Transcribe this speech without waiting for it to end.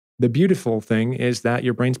the beautiful thing is that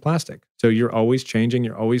your brain's plastic. So you're always changing,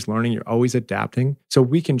 you're always learning, you're always adapting. So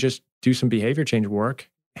we can just do some behavior change work,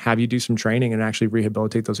 have you do some training and actually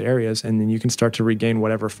rehabilitate those areas. And then you can start to regain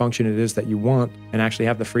whatever function it is that you want and actually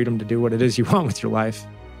have the freedom to do what it is you want with your life.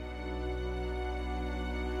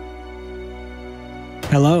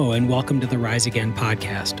 Hello, and welcome to the Rise Again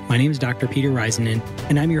podcast. My name is Dr. Peter Risenen,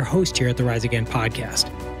 and I'm your host here at the Rise Again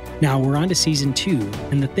podcast. Now, we're on to season 2,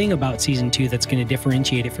 and the thing about season 2 that's going to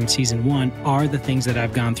differentiate it from season 1 are the things that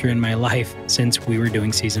I've gone through in my life since we were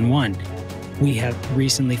doing season 1. We have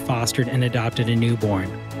recently fostered and adopted a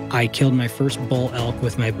newborn. I killed my first bull elk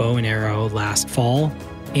with my bow and arrow last fall,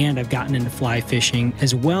 and I've gotten into fly fishing,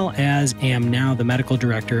 as well as am now the medical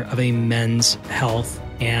director of a men's health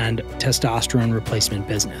and testosterone replacement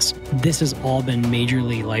business. This has all been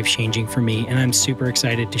majorly life-changing for me, and I'm super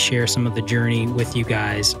excited to share some of the journey with you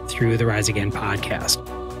guys through the Rise Again podcast.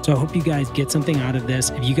 So I hope you guys get something out of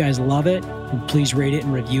this. If you guys love it, please rate it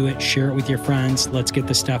and review it, share it with your friends. Let's get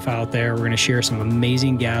the stuff out there. We're going to share some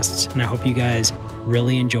amazing guests, and I hope you guys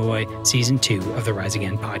really enjoy season 2 of the Rise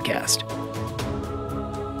Again podcast.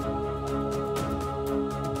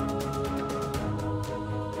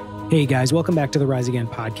 Hey guys, welcome back to the Rise Again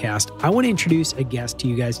podcast. I want to introduce a guest to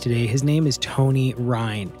you guys today. His name is Tony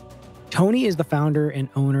Rhine. Tony is the founder and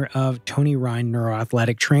owner of Tony Rhine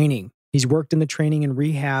NeuroAthletic Training. He's worked in the training and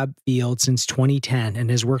rehab field since 2010 and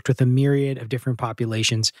has worked with a myriad of different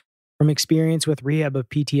populations, from experience with rehab of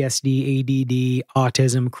PTSD, ADD,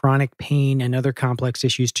 autism, chronic pain, and other complex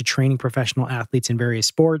issues to training professional athletes in various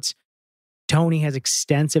sports. Tony has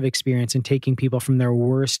extensive experience in taking people from their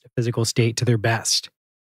worst physical state to their best.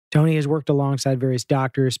 Tony has worked alongside various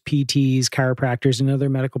doctors, PTs, chiropractors, and other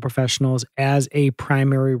medical professionals as a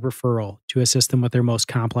primary referral to assist them with their most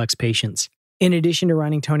complex patients. In addition to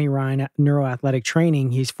running Tony Rhine NeuroAthletic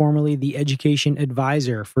Training, he's formerly the education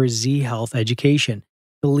advisor for Z Health Education,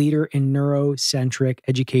 the leader in neurocentric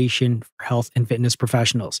education for health and fitness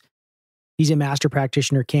professionals. He's a Master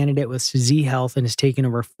Practitioner Candidate with Z Health and has taken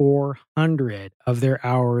over 400 of their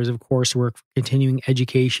hours of coursework for continuing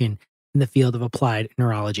education in the field of applied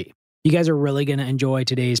neurology. You guys are really going to enjoy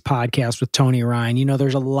today's podcast with Tony Rhine. You know,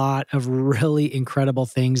 there's a lot of really incredible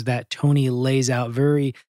things that Tony lays out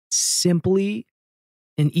very simply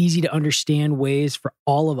and easy to understand ways for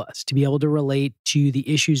all of us to be able to relate to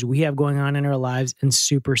the issues we have going on in our lives in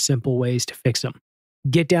super simple ways to fix them.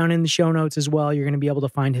 Get down in the show notes as well. You're going to be able to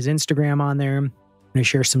find his Instagram on there. I'm going to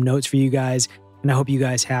share some notes for you guys. And I hope you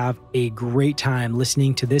guys have a great time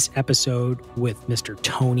listening to this episode with Mr.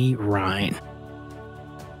 Tony Rhine.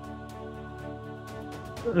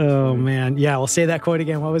 Oh, man. Yeah, we'll say that quote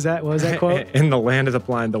again. What was that? What was that quote? In the land of the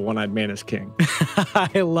blind, the one-eyed man is king.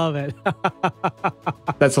 I love it.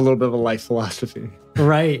 That's a little bit of a life philosophy.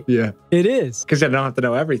 Right. Yeah. It is. Because I don't have to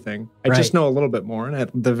know everything. I just know a little bit more. And at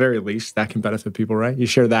the very least, that can benefit people, right? You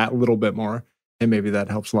share that a little bit more, and maybe that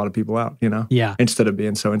helps a lot of people out, you know? Yeah. Instead of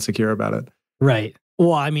being so insecure about it. Right.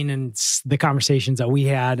 Well, I mean, and the conversations that we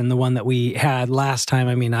had and the one that we had last time,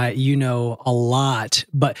 I mean, you know a lot,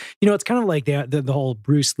 but you know, it's kind of like the whole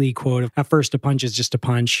Bruce Lee quote of, at first a punch is just a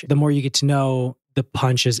punch. The more you get to know, the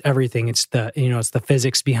punch is everything. It's the, you know, it's the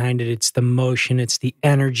physics behind it. It's the motion, it's the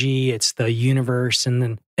energy, it's the universe.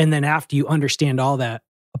 And then after you understand all that,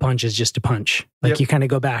 a punch is just a punch. Like you kind of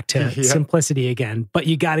go back to simplicity again, but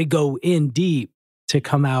you got to go in deep to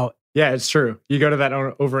come out. Yeah, it's true. You go to that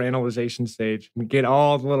overanalyzation stage and get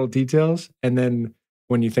all the little details. And then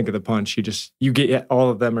when you think of the punch, you get all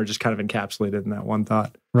of them are just kind of encapsulated in that one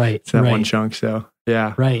thought. Right. It's that one chunk. So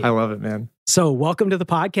yeah, right. I love it, man. So welcome to the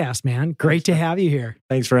podcast, man. Great to have you here.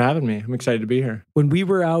 Thanks for having me. I'm excited to be here. When we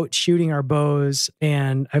were out shooting our bows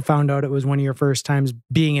and I found out it was one of your first times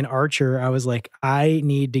being an archer, I was like, I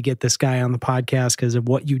need to get this guy on the podcast because of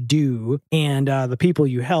what you do and the people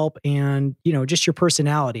you help and, you know, just your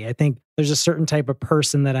personality. I think there's a certain type of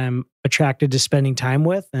person that I'm attracted to spending time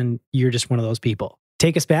with, and you're just one of those people.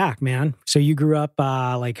 Take us back, man. So you grew up,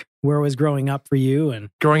 where was growing up for you? And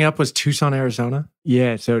growing up was Tucson, Arizona.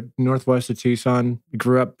 Yeah, so northwest of Tucson.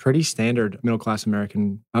 Grew up pretty standard middle-class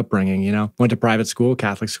American upbringing, you know. Went to private school,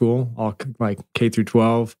 Catholic school, all like K through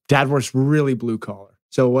 12. Dad was really blue collar.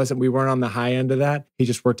 So we weren't on the high end of that. He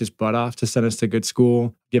just worked his butt off to send us to good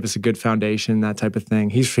school. give us a good foundation, that type of thing.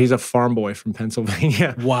 He's a farm boy from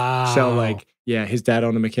Pennsylvania. Wow. So like, yeah, his dad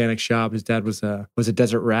owned a mechanic shop. His dad was a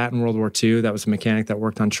desert rat in World War II. That was a mechanic that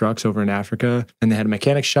worked on trucks over in Africa. And they had a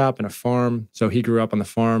mechanic shop and a farm. So he grew up on the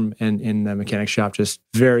farm and in the mechanic shop, just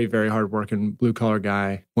very, very hardworking, blue collar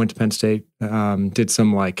guy. Went to Penn State, did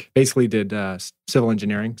civil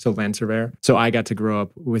engineering, so land surveyor. So I got to grow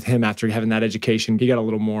up with him after having that education. He got a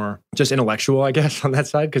little more just intellectual, I guess, on that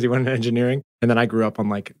side because he went into engineering. And then I grew up on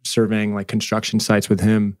like surveying like construction sites with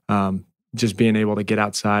him. Just being able to get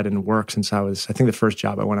outside and work since I think the first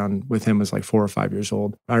job I went on with him was like 4 or 5 years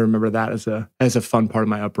old. I remember that as a fun part of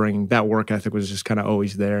my upbringing. That work ethic was just kind of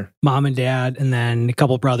always there. Mom and dad, and then a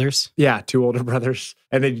couple brothers. Yeah, 2 older brothers.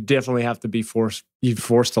 And then you definitely have to be forced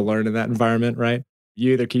to learn in that environment, right?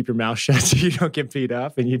 You either keep your mouth shut so you don't get beat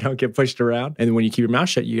up and you don't get pushed around. And when you keep your mouth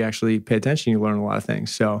shut, you actually pay attention. You learn a lot of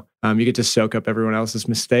things. So you get to soak up everyone else's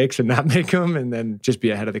mistakes and not make them, and then just be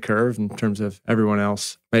ahead of the curve in terms of everyone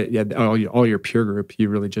else. But yeah, all your peer group, you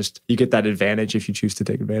get that advantage if you choose to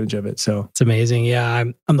take advantage of it. So it's amazing. Yeah,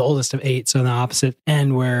 I'm the oldest of 8, so on the opposite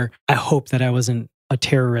end where I hope that I wasn't a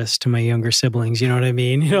terrorist to my younger siblings. You know what I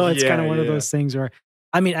mean? It's kind of one of those things where,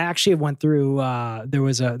 I mean, I actually went through, there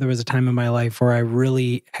was a time in my life where I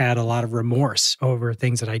really had a lot of remorse over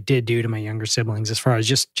things that I did do to my younger siblings as far as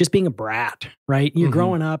just being a brat, right? You're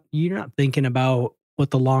growing up, you're not thinking about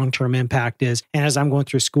what the long-term impact is. And as I'm going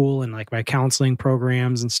through school and like my counseling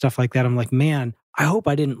programs and stuff like that, I'm like, man, I hope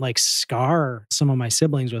I didn't like scar some of my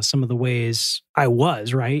siblings with some of the ways I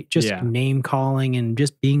was, right? Just name calling and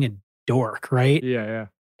just being a dork, right? Yeah.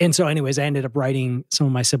 And so anyways, I ended up writing some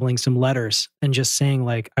of my siblings some letters and just saying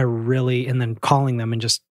like, and then calling them and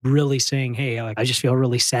just really saying, hey, like, I just feel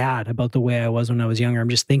really sad about the way I was when I was younger. I'm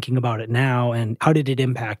just thinking about it now. And how did it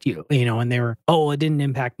impact you? And they were, it didn't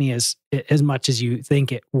impact me as much as you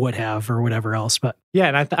think it would have or whatever else. But yeah,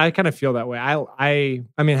 and I kind of feel that way. I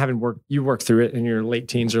mean, you work through it in your late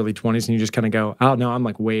teens, early 20s, and you just kind of go, oh no, I'm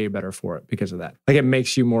like way better for it because of that. Like it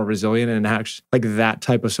makes you more resilient, and actually, like that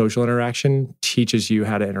type of social interaction teaches you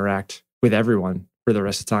how to interact with everyone for the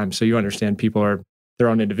rest of the time. So you understand people are their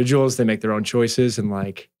own individuals, they make their own choices, and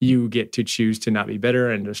like you get to choose to not be bitter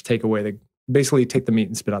and just basically take the meat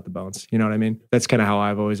and spit out the bones. You know what I mean? That's kind of how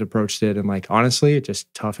I've always approached it. And like, honestly, it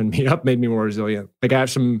just toughened me up, made me more resilient. Like I have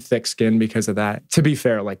some thick skin because of that. To be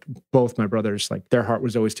fair, like both my brothers, like their heart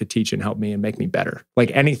was always to teach and help me and make me better.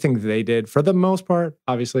 Like anything they did, for the most part,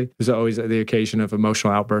 obviously, there's always the occasion of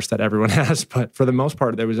emotional outburst that everyone has. But for the most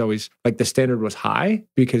part, there was always like the standard was high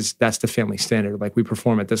because that's the family standard. Like we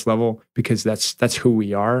perform at this level because that's who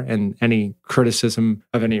we are. And any criticism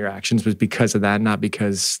of any of your actions was because of that, not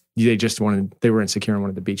because they were insecure and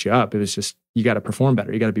wanted to beat you up. It was just, you got to perform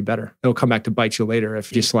better. You got to be better. It'll come back to bite you later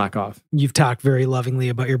if you slack off. You've talked very lovingly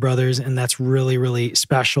about your brothers, and that's really, really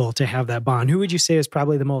special to have that bond. Who would you say is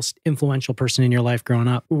probably the most influential person in your life growing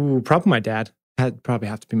up? Ooh, probably my dad. That'd probably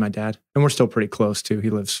have to be my dad. And we're still pretty close too. He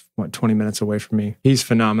lives, 20 minutes away from me. He's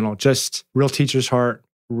phenomenal. Just real teacher's heart,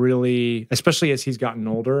 really, especially as he's gotten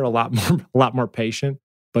older, a lot more patient.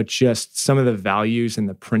 But just some of the values and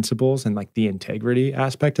the principles and like the integrity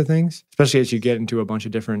aspect of things, especially as you get into a bunch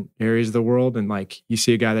of different areas of the world and like you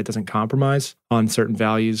see a guy that doesn't compromise on certain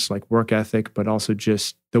values like work ethic, but also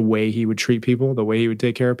just the way he would treat people, the way he would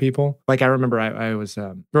take care of people. Like I remember I was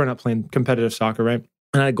growing up playing competitive soccer, right?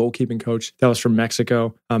 And I had a goalkeeping coach that was from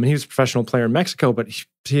Mexico. And he was a professional player in Mexico, but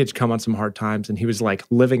he had come on some hard times and he was like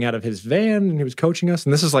living out of his van and he was coaching us.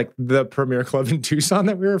 And this is like the premier club in Tucson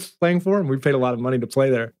that we were playing for. And we paid a lot of money to play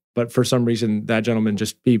there. But for some reason, that gentleman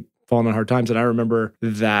he fallen on hard times. And I remember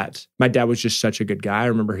that my dad was just such a good guy. I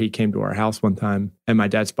remember he came to our house one time and my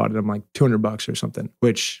dad spotted him like $200 or something,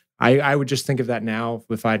 which I would just think of that now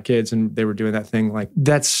if I had kids and they were doing that thing. Like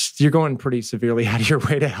you're going pretty severely out of your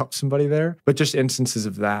way to help somebody there. But just instances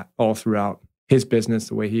of that all throughout his business,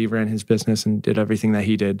 the way he ran his business and did everything that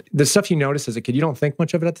he did. The stuff you notice as a kid, you don't think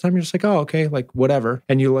much of it at the time. You're just like, oh, okay, like whatever.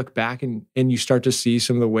 And you look back and you start to see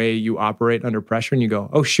some of the way you operate under pressure and you go,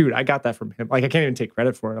 oh shoot, I got that from him. Like I can't even take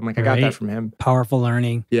credit for it. I'm like, I got that from him. Powerful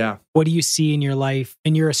learning. Yeah. What do you see in your life?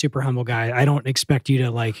 And you're a super humble guy. I don't expect you to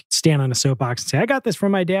like stand on a soapbox and say, I got this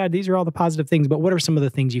from my dad. These are all the positive things. But what are some of the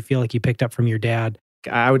things you feel like you picked up from your dad?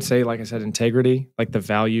 I would say, like I said, integrity, like the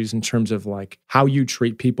values in terms of like how you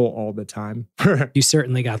treat people all the time. You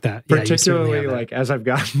certainly got that. Particularly like as I've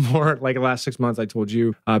gotten more, like the last 6 months, I told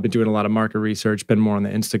you, I've been doing a lot of market research, been more on the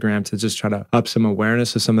Instagram to just try to up some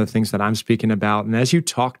awareness of some of the things that I'm speaking about. And as you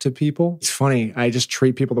talk to people, it's funny, I just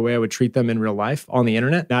treat people the way I would treat them in real life on the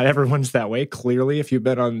internet. Not everyone's that way, clearly, if you've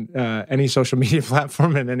been on any social media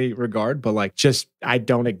platform in any regard, but like just, I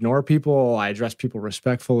don't ignore people. I address people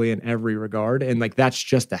respectfully in every regard. And like that that's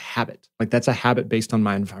just a habit. Like that's a habit based on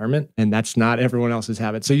my environment, and that's not everyone else's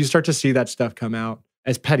habit. So you start to see that stuff come out.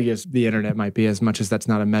 As petty as the internet might be, as much as that's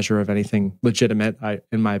not a measure of anything legitimate,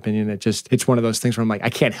 in my opinion, it's one of those things where I'm like, I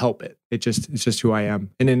can't help it. It's just who I am.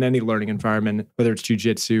 And in any learning environment, whether it's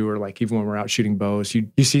jujitsu or like even when we're out shooting bows, you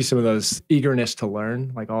see some of those eagerness to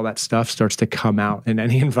learn, like all that stuff starts to come out in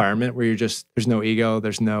any environment where there's no ego,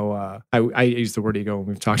 there's no, I use the word ego when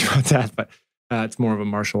we've talked about that, but it's more of a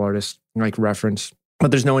martial artist like reference. But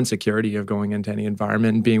there's no insecurity of going into any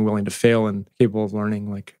environment and being willing to fail and capable of learning.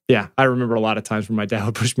 Like, yeah, I remember a lot of times when my dad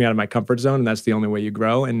would push me out of my comfort zone, and that's the only way you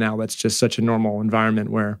grow. And now that's just such a normal environment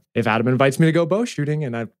where if Adam invites me to go bow shooting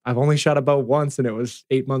and I've only shot a bow once and it was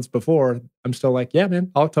 8 months before, I'm still like, yeah,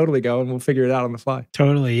 man, I'll totally go and we'll figure it out on the fly.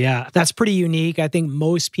 Totally, yeah. That's pretty unique. I think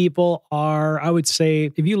most people are, I would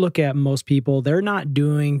say, if you look at most people, they're not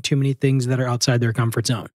doing too many things that are outside their comfort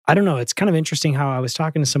zone. I don't know. It's kind of interesting how I was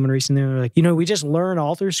talking to someone recently. They're like, we just learn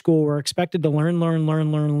all through school. We're expected to learn.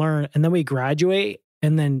 And then we graduate.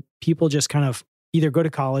 And then people just kind of either go to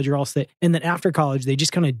college or else and then after college, they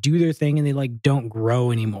just kind of do their thing and they like don't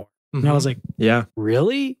grow anymore. Mm-hmm. And I was like, yeah,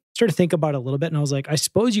 really? Started to think about it a little bit. And I was like, I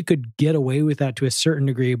suppose you could get away with that to a certain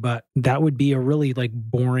degree, but that would be a really like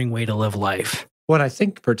boring way to live life. What I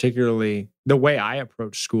think particularly the way I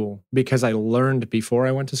approach school, because I learned before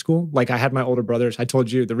I went to school, like I had my older brothers. I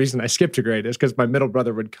told you the reason I skipped a grade is because my middle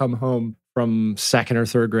brother would come home from second or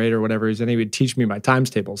third grade or whatever, and he would teach me my times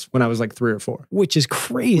tables when I was like 3 or 4. Which is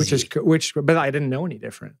crazy. But I didn't know any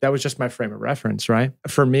different. That was just my frame of reference, right?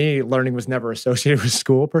 For me, learning was never associated with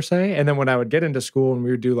school per se. And then when I would get into school and we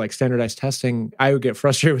would do like standardized testing, I would get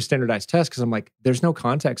frustrated with standardized tests because I'm like, there's no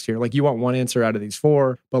context here. Like you want one answer out of these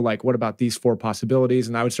 4, but like, what about these 4 possibilities?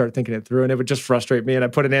 And I would start thinking it through and it would just frustrate me and I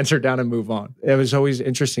put an answer down and move on. It was always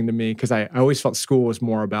interesting to me because I always felt school was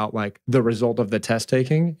more about like the result of the test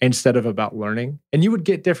taking instead of about learning. And you would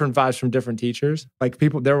get different vibes from different teachers. Like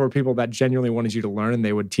there were people that genuinely wanted you to learn and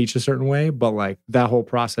they would teach a certain way, but like that whole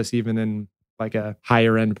process, even in like a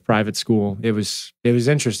higher end private school, it was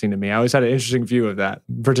interesting to me. I always had an interesting view of that,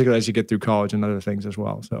 particularly as you get through college and other things as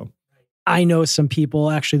well. So I know some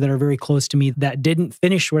people actually that are very close to me that didn't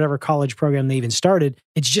finish whatever college program they even started.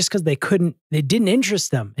 It's just because it didn't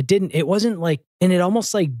interest them. It wasn't like, and it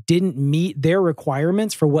almost like didn't meet their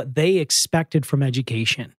requirements for what they expected from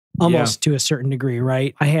education. Almost to a certain degree,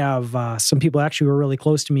 right? I have some people actually who are really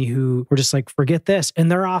close to me who were just like, forget this.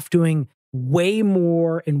 And they're off doing way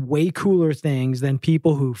more and way cooler things than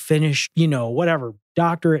people who finish, whatever,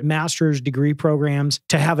 doctorate, master's degree programs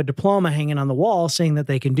to have a diploma hanging on the wall saying that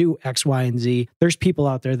they can do X, Y, and Z. There's people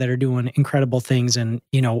out there that are doing incredible things. And,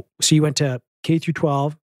 so you went to K through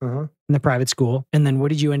 12 in the private school. And then what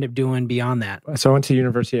did you end up doing beyond that? So I went to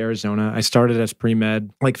University of Arizona. I started as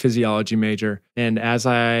pre-med, like physiology major. And as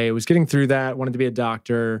I was getting through that, wanted to be a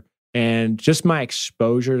doctor. And just my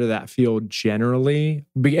exposure to that field generally,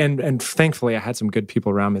 and thankfully I had some good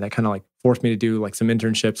people around me that kind of like forced me to do like some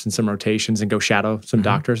internships and some rotations and go shadow some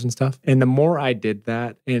doctors and stuff. And the more I did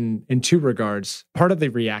that in 2 regards, part of the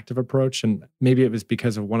reactive approach, and maybe it was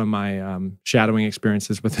because of one of my shadowing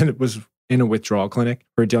experiences within it was in a withdrawal clinic.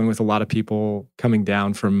 We're dealing with a lot of people coming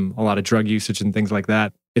down from a lot of drug usage and things like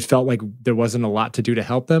that. It felt like there wasn't a lot to do to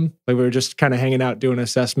help them. Like we were just kind of hanging out doing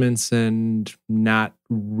assessments and not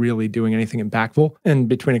really doing anything impactful. And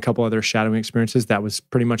between a couple other shadowing experiences, that was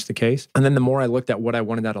pretty much the case. And then the more I looked at what I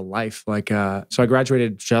wanted out of life, so I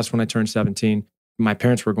graduated just when I turned 17. My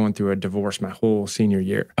parents were going through a divorce my whole senior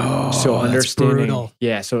year. Oh, so understanding, that's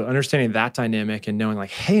brutal. So understanding that dynamic and knowing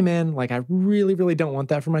like, hey man, like I really, really don't want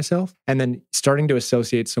that for myself. And then starting to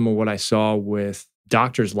associate some of what I saw with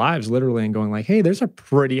doctors' lives literally and going like, hey, there's a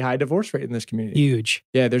pretty high divorce rate in this community. Huge.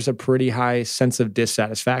 Yeah, there's a pretty high sense of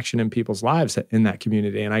dissatisfaction in people's lives in that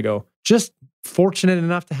community. And I go, just fortunate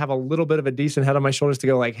enough to have a little bit of a decent head on my shoulders to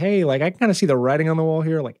go like, hey, like I kind of see the writing on the wall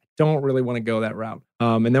here. Like, I don't really want to go that route.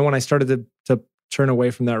 And then when I started to turn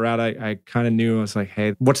away from that route, I kind of knew, I was like,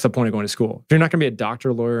 hey, what's the point of going to school? If you're not going to be a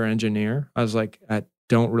doctor, lawyer, or engineer, I was like, I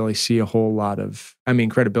don't really see a whole lot of,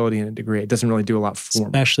 credibility in a degree. It doesn't really do a lot for me.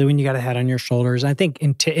 Especially when you got a head on your shoulders. I think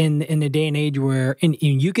in the day and age where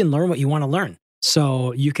you can learn what you want to learn.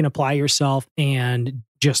 So you can apply yourself and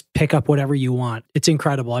just pick up whatever you want. It's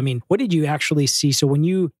incredible. What did you actually see? So when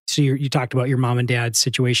you talked about your mom and dad's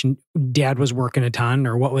situation, dad was working a ton,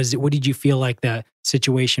 or what did you feel like the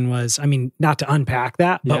situation was? Not to unpack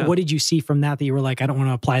that, but what did you see from that you were like, I don't want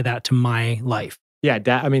to apply that to my life? Yeah,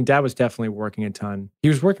 dad was definitely working a ton. He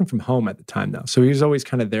was working from home at the time though. So he was always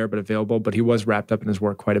kind of there, but available, but he was wrapped up in his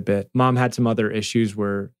work quite a bit. Mom had some other issues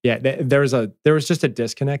where, there was just a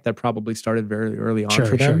disconnect that probably started very early on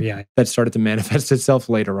for them. That started to manifest itself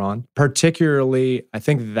later on. Particularly, I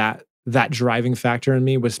think that driving factor in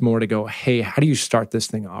me was more to go, hey, how do you start this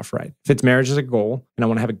thing off right? If it's marriage as a goal and I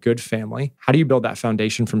want to have a good family, how do you build that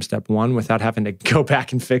foundation from step one without having to go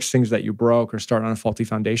back and fix things that you broke or start on a faulty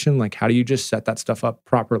foundation? Like, how do you just set that stuff up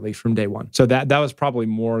properly from day one? So that was probably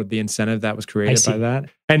more the incentive that was created by that.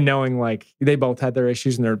 And knowing like they both had their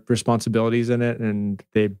issues and their responsibilities in it, and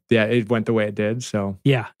it went the way it did. So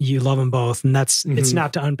yeah, you love them both. And that's, it's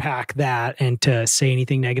not to unpack that and to say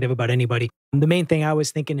anything negative about anybody. The main thing I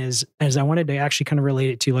was thinking is I wanted to actually kind of relate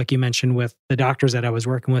it to, like you mentioned, with the doctors that I was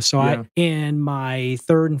working with. So in my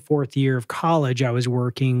third and fourth year of college, I was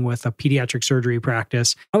working with a pediatric surgery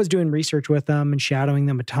practice. I was doing research with them and shadowing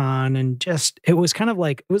them a ton. And just, it was kind of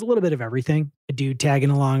like, it was a little bit of everything. A dude tagging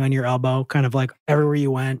along on your elbow, kind of like everywhere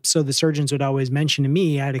you went. So the surgeons would always mention to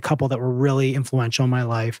me, I had a couple that were really influential in my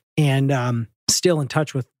life, and still in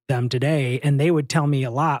touch with them today. And they would tell me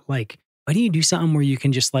a lot, like, why don't you do something where you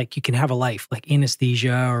can just like, you can have a life, like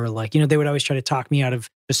anesthesia, or like, they would always try to talk me out of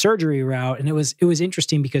the surgery route. And it was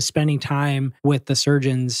interesting because spending time with the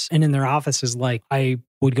surgeons and in their offices, like I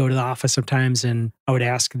would go to the office sometimes and I would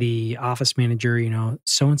ask the office manager,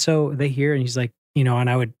 so-and-so, are they here? And he's like, and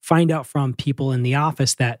I would find out from people in the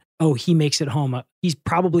office that, oh, he makes it home. He's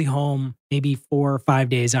probably home maybe 4 or 5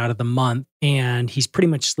 days out of the month. And he's pretty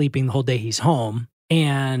much sleeping the whole day he's home.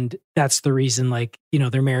 And that's the reason, like,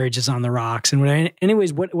 their marriage is on the rocks. And what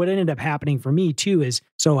ended up happening for me too is,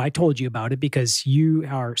 so I told you about it because you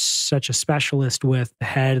are such a specialist with the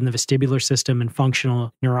head and the vestibular system and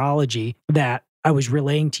functional neurology that I was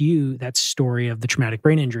relaying to you that story of the traumatic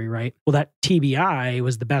brain injury, right? Well, that TBI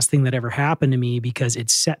was the best thing that ever happened to me because it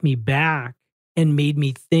set me back and made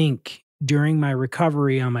me think. During my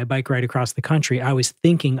recovery on my bike ride across the country, I was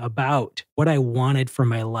thinking about what I wanted for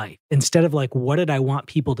my life. Instead of like, what did I want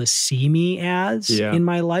people to see me as in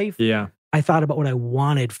my life? Yeah. I thought about what I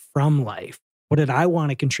wanted from life. What did I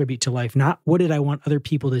want to contribute to life? Not what did I want other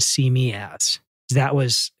people to see me as? It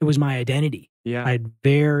was my identity. Yeah. I had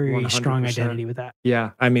very 100%. Strong identity with that.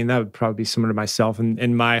 Yeah. I mean, that would probably be similar to myself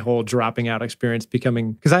and my whole dropping out experience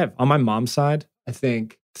because I have, on my mom's side, I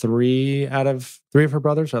think 3 of her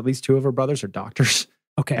brothers, or at least 2 of her brothers are doctors.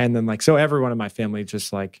 Okay. And then so everyone in my family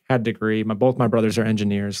just like had a degree. Both my brothers are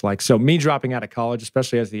engineers. So me dropping out of college,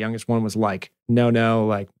 especially as the youngest one, was like, no,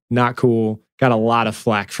 like not cool. Got a lot of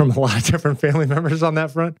flack from a lot of different family members on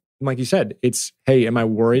that front. And like you said, it's, hey, am I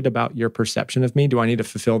worried about your perception of me? Do I need to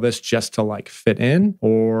fulfill this just to like fit in?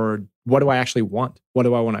 Or what do I actually want? What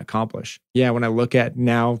do I want to accomplish? Yeah, when I look at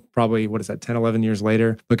now, probably, 10, 11 years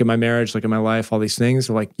later, look at my marriage, look at my life, all these things,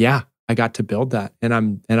 like, yeah, I got to build that. And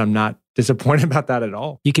I'm not disappointed about that at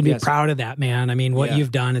all. You can be proud of that, man. I mean, what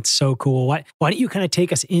you've done, it's so cool. Why don't you kind of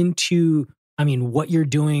take us into, what you're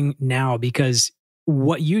doing now? Because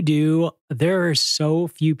what you do, there are so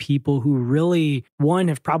few people who really, one,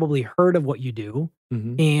 have probably heard of what you do.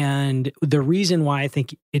 Mm-hmm. And the reason why I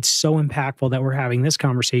think it's so impactful that we're having this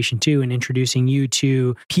conversation too and introducing you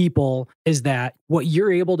to people is that what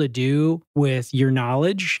you're able to do with your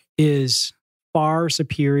knowledge is far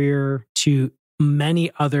superior to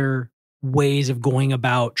many other ways of going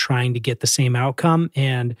about trying to get the same outcome.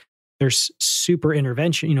 And there's super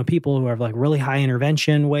intervention, people who have like really high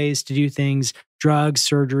intervention ways to do things, drugs,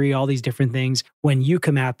 surgery, all these different things. When you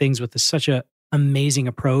come at things with such a amazing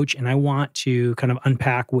approach, and I want to kind of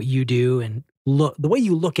unpack what you do and look the way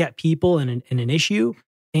you look at people and an issue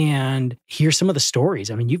and hear some of the stories.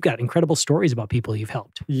 I mean, you've got incredible stories about people you've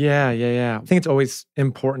helped. Yeah. I think it's always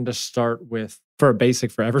important to start with, for a basic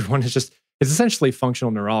for everyone, it's essentially functional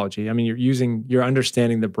neurology. I mean, you're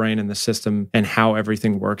understanding the brain and the system and how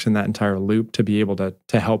everything works in that entire loop to be able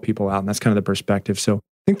to help people out. And that's kind of the perspective. So I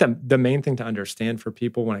think that the main thing to understand for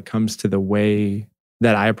people when it comes to the way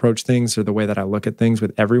that I approach things or the way that I look at things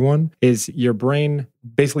with everyone is your brain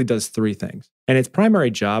basically does 3 things. And its primary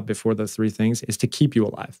job before those 3 things is to keep you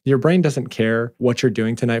alive. Your brain doesn't care what you're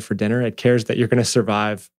doing tonight for dinner. It cares that you're going to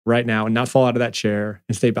survive right now and not fall out of that chair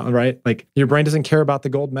and stay bound, right? Like your brain doesn't care about the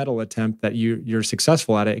gold medal attempt that you're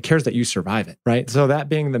successful at it. It cares that you survive it, right? So that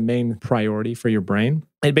being the main priority for your brain,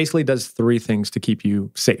 It basically does three things to keep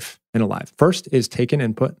you safe and alive. First is take an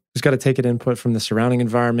input. Just got to take an input from the surrounding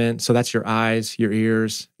environment. So that's your eyes, your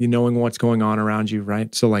ears, you knowing what's going on around you,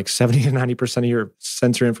 right? So like 70 to 90% of your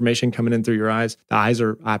sensory information coming in through your eyes. The eyes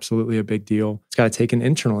are absolutely a big deal. It's got to take in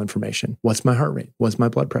internal information. What's my heart rate? What's my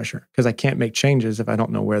blood pressure? Because I can't make changes if I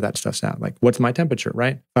don't know where that stuff's at. Like, what's my temperature,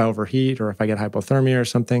 right? If I overheat or if I get hypothermia or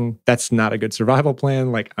something, that's not a good survival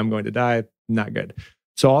plan. Like, I'm going to die. Not good.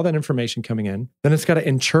 So all that information coming in, then it's got to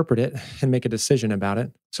interpret it and make a decision about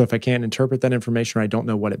it. So if I can't interpret that information or I don't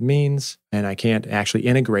know what it means and I can't actually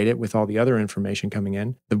integrate it with all the other information coming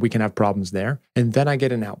in, then we can have problems there. And then I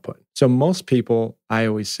get an output. So most people, I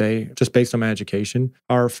always say, just based on my education,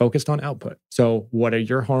 are focused on output. So what are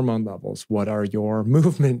your hormone levels? What are your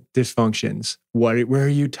movement dysfunctions? Where are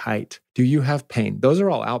you tight? Do you have pain? Those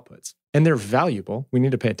are all outputs and they're valuable. We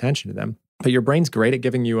need to pay attention to them. But your brain's great at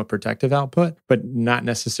giving you a protective output, but not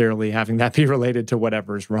necessarily having that be related to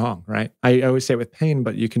whatever's wrong, right? I always say with pain,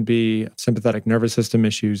 but you can be sympathetic nervous system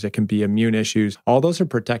issues. It can be immune issues. All those are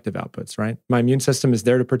protective outputs, right? My immune system is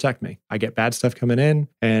there to protect me. I get bad stuff coming in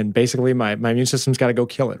and basically my immune system's got to go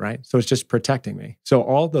kill it, right? So it's just protecting me. So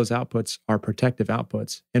all those outputs are protective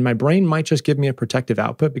outputs. And my brain might just give me a protective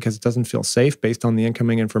output because it doesn't feel safe based on the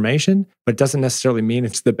incoming information, but it doesn't necessarily mean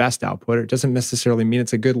it's the best output. Or it doesn't necessarily mean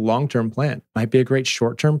it's a good long-term plan. Might be a great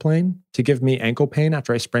short-term plan to give me ankle pain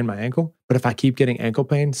after I sprain my ankle. But if I keep getting ankle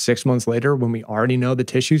pain 6 months later, when we already know the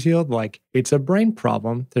tissue's healed, like it's a brain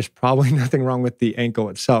problem. There's probably nothing wrong with the ankle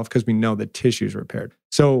itself because we know the tissue's repaired.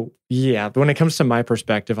 So yeah, when it comes to my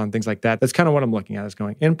perspective on things like that, that's kind of what I'm looking at is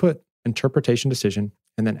going input, interpretation, decision,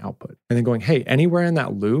 and then output. And then going, hey, anywhere in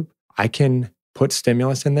that loop, I can put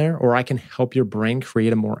stimulus in there, or I can help your brain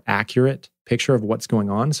create a more accurate picture of what's going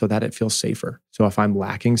on so that it feels safer. So if I'm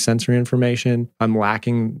lacking sensory information, I'm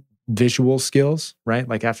lacking visual skills, right?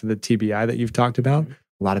 Like after the TBI that you've talked about,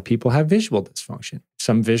 a lot of people have visual dysfunction.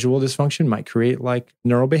 Some visual dysfunction might create like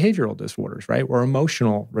neurobehavioral disorders, right? Or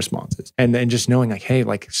emotional responses. And then just knowing like, hey,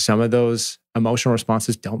 like some of those emotional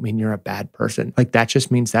responses don't mean you're a bad person. Like that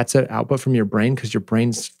just means that's an output from your brain because your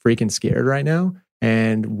brain's freaking scared right now.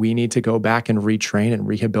 And we need to go back and retrain and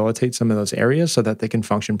rehabilitate some of those areas so that they can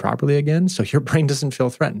function properly again. So your brain doesn't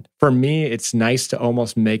feel threatened. For me, it's nice to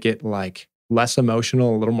almost make it like less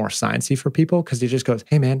emotional, a little more sciencey for people because it just goes,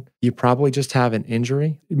 hey man, you probably just have an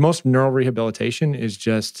injury. Most neural rehabilitation is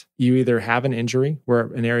just you either have an injury where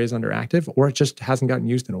an area is underactive or it just hasn't gotten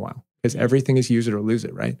used in a while because everything is use it or lose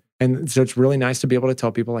it, right? And so it's really nice to be able to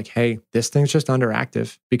tell people like, hey, this thing's just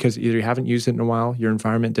underactive because either you haven't used it in a while, your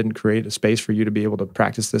environment didn't create a space for you to be able to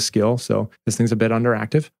practice this skill. So this thing's a bit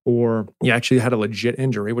underactive, or you actually had a legit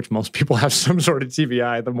injury, which most people have some sort of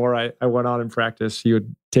TBI. The more I went on in practice, you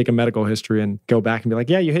would take a medical history and go back and be like,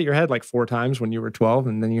 yeah, you hit your head like 4 times when you were 12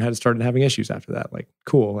 and then you had started having issues after that. Like,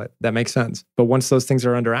 cool, that makes sense. But once those things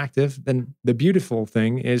are underactive, then the beautiful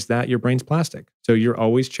thing is that your brain's plastic. So you're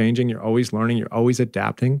always changing, you're always learning, you're always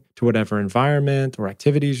adapting to whatever environment or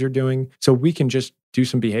activities you're doing. So we can just do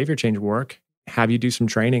some behavior change work, have you do some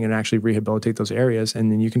training and actually rehabilitate those areas.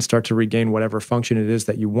 And then you can start to regain whatever function it is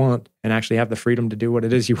that you want and actually have the freedom to do what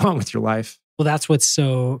it is you want with your life. Well, that's what's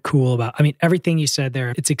so cool about, I mean, everything you said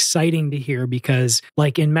there, it's exciting to hear because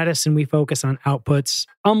like in medicine, we focus on outputs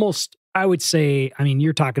almost, I would say, I mean,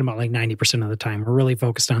 you're talking about like 90% of the time, we're really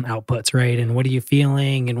focused on outputs, right? And what are you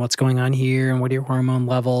feeling and what's going on here and what are your hormone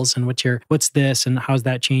levels and what's this and how's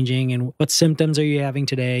that changing and what symptoms are you having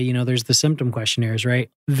today? You know, there's the symptom questionnaires,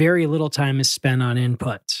 right? Very little time is spent on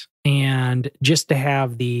inputs. And just to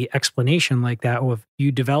have the explanation like that of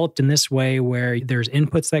you developed in this way where there's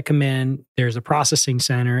inputs that come in, there's a processing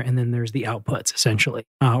center, and then there's the outputs essentially,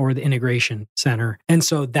 or the integration center. And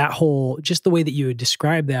so that whole, just the way that you would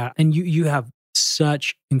describe that, and you have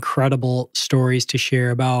such incredible stories to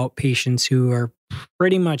share about patients who are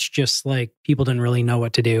pretty much just like people didn't really know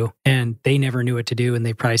what to do and they never knew what to do. And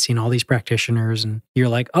they've probably seen all these practitioners and you're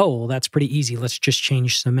like, oh, well, that's pretty easy. Let's just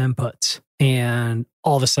change some inputs. And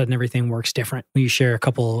all of a sudden everything works different. Will you share a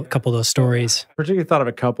couple of those stories? Particularly thought of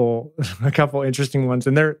a couple interesting ones,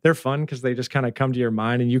 and they're fun because they just kind of come to your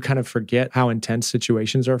mind and you kind of forget how intense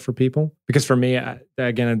situations are for people. Because for me,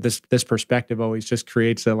 again, this perspective always just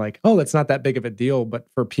creates a like, oh, that's not that big of a deal. But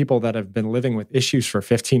for people that have been living with issues for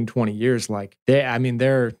 15, 20 years, like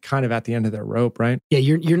they're kind of at the end of their rope, right? Yeah,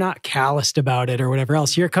 you're not calloused about it or whatever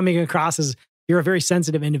else. You're coming across as you're a very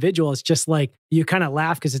sensitive individual. It's just like, you kind of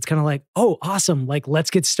laugh because it's kind of like, oh, awesome. Like, let's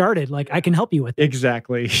get started. Like, I can help you with it.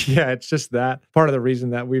 Exactly. Yeah. It's just that part of the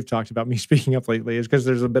reason that we've talked about me speaking up lately is because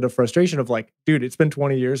there's a bit of frustration of like, dude, it's been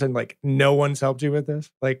 20 years and like, no one's helped you with this.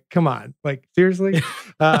 Like, come on. Like, seriously?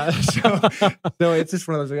 So it's just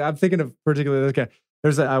one of those, I'm thinking of particularly, okay,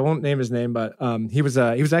 I won't name his name, but he was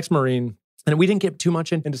ex-Marine. And we didn't get too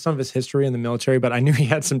much into some of his history in the military, but I knew he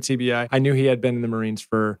had some TBI. I knew he had been in the Marines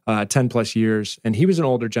for 10 plus years. And he was an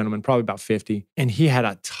older gentleman, probably about 50. And he had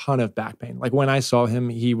a ton of back pain. Like when I saw him,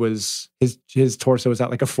 his torso was at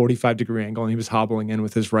like a 45-degree angle and he was hobbling in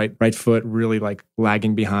with his right foot really like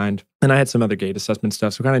lagging behind. And I had some other gait assessment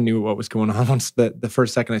stuff. So I kind of knew what was going on once the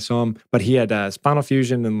first second I saw him. But he had spinal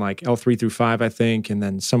fusion in like L3 through 5, I think. And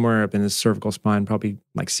then somewhere up in his cervical spine, probably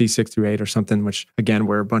like C6 through 8 or something, which again,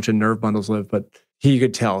 where a bunch of nerve bundles live. But he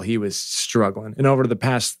could tell he was struggling. And over the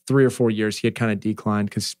past 3 or 4 years, he had kind of declined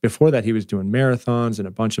because before that, he was doing marathons and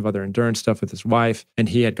a bunch of other endurance stuff with his wife. And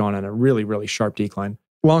he had gone on a really, really sharp decline.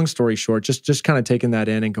 Long story short, just kind of taking that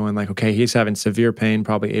in and going like, okay, he's having severe pain,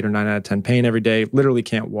 probably 8 or 9 out of 10 pain every day, literally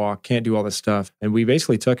can't walk, can't do all this stuff. And we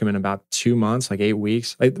basically took him in about 2 months, like 8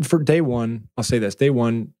 weeks. Like for day one, I'll say this, day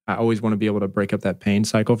one, I always want to be able to break up that pain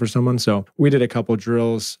cycle for someone. So we did a couple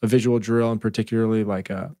drills, a visual drill, and particularly like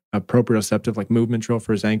a proprioceptive, like movement drill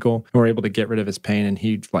for his ankle. And we're able to get rid of his pain. And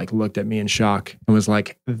he like looked at me in shock and was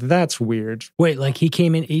like, that's weird. Wait, like he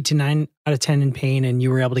came in 8 to 9 out of 10 in pain and you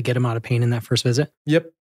were able to get him out of pain in that first visit?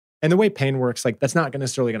 Yep. And the way pain works, like that's not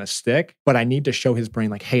necessarily going to stick, but I need to show his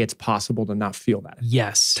brain like, hey, it's possible to not feel that.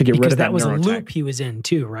 Yes. To get rid of that was neurotag. A loop he was in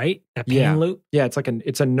too, right? That pain loop? Yeah, it's a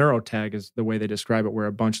neurotag is the way they describe it, where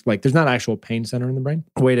a bunch, like there's not an actual pain center in the brain.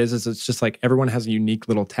 The way it is it's just like everyone has a unique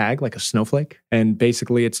little tag, like a snowflake. And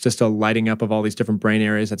basically it's just a lighting up of all these different brain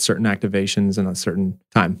areas at certain activations and a certain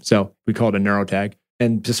time. So we call it a neurotag.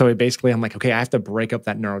 And so basically, I'm like, okay, I have to break up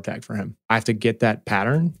that neurotag for him. I have to get that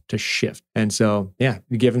pattern to shift. And so, yeah,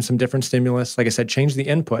 you give him some different stimulus. Like I said, change the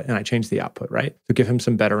input and I change the output, right? So give him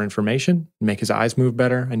some better information, make his eyes move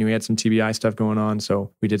better. I knew he had some TBI stuff going on.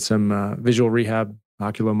 So we did some visual rehab,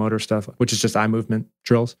 oculomotor stuff, which is just eye movement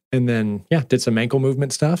drills. And then, yeah, did some ankle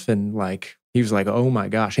movement stuff. And like, he was like, oh my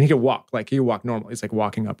gosh. And he could walk normal. He's like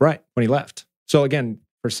walking upright when he left. So again,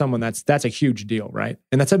 for someone, that's a huge deal, right?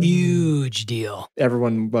 And that's a huge deal.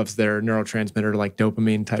 Everyone loves their neurotransmitter, like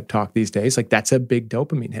dopamine type talk these days. Like that's a big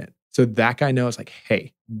dopamine hit. So that guy knows like,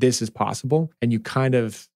 hey, this is possible. And you kind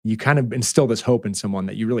of instill this hope in someone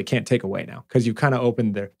that you really can't take away now. Because you kind of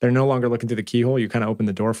opened they're no longer looking through the keyhole. You kind of open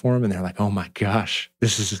the door for them and they're like, oh my gosh,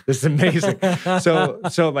 this is amazing.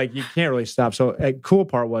 so like you can't really stop. So a cool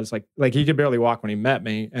part was like he could barely walk when he met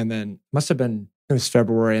me. And then it was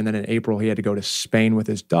February, and then in April, he had to go to Spain with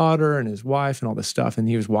his daughter and his wife and all this stuff. And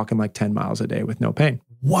he was walking like 10 miles a day with no pain.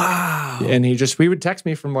 Wow. And we would text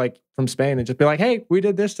me from Spain and just be like, hey, we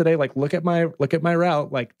did this today. Like, look at my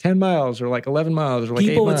route, like 10 miles or like 11 miles or like 8 miles.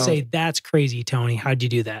 People would say, that's crazy, Tony. How'd you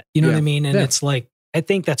do that? You know what I mean? And it's like, I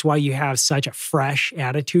think that's why you have such a fresh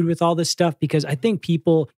attitude with all this stuff, because I think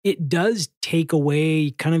it does take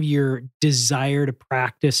away kind of your desire to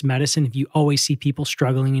practice medicine if you always see people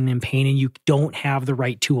struggling and in pain and you don't have the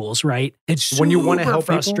right tools, right? It's when you want to help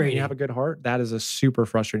frustrating. People and you have a good heart, that is a super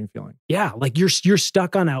frustrating feeling. Yeah, like you're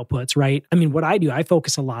stuck on outputs, right? I mean, what I do, I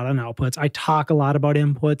focus a lot on outputs. I talk a lot about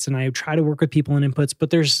inputs and I try to work with people in inputs, but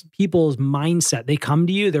there's people's mindset. They come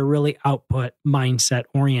to you, they're really output mindset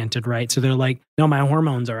oriented, right? So they're like, no, my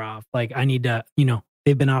hormones are off. Like I need to,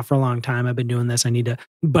 they've been off for a long time. I've been doing this.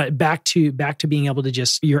 But back to being able to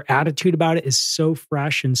just, your attitude about it is so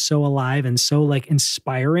fresh and so alive and so like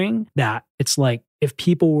inspiring that it's like, if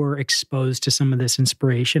people were exposed to some of this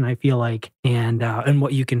inspiration, I feel like, and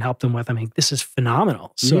what you can help them with, I mean, this is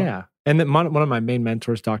phenomenal. So, yeah. And then one of my main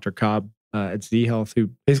mentors, Dr. Cobb at Z Health, who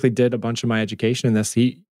basically did a bunch of my education in this,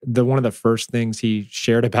 one of the first things he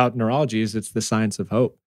shared about neurology is it's the science of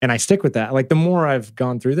hope. And I stick with that. Like the more I've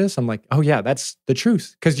gone through this, I'm like, oh yeah, that's the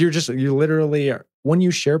truth. Because you literally are, when you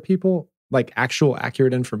share people, like actual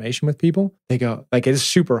accurate information with people, they go, like it's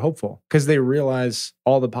super hopeful because they realize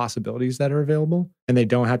all the possibilities that are available and they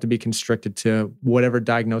don't have to be constricted to whatever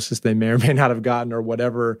diagnosis they may or may not have gotten or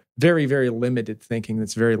whatever very, very limited thinking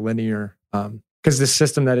that's very linear. Because the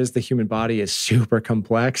system that is the human body is super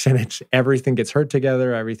complex and everything gets hurt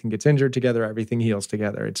together, everything gets injured together, everything heals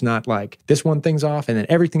together. It's not like this one thing's off and then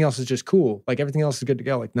everything else is just cool. Like everything else is good to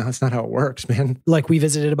go. Like, no, that's not how it works, man. Like we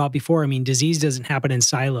visited about before, I mean, disease doesn't happen in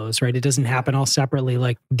silos, right? It doesn't happen all separately.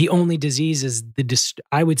 Like the only disease is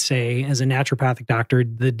I would say as a naturopathic doctor,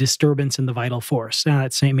 the disturbance in the vital force. Now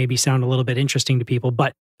that maybe sound a little bit interesting to people,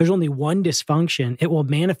 but there's only one dysfunction. It will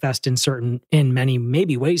manifest in many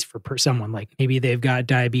maybe ways for someone. Like maybe they've got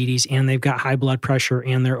diabetes and they've got high blood pressure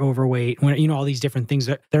and they're overweight. All these different things.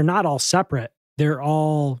 They're not all separate. They're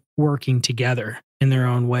all working together. in their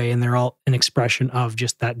own way, and they're all an expression of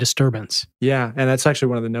just that disturbance. Yeah. And that's actually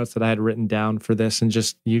one of the notes that I had written down for this. And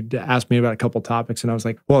just you asked me about a couple topics, and I was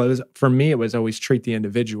like, well, for me, it was always treat the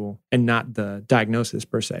individual and not the diagnosis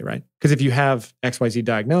per se, right? Because if you have XYZ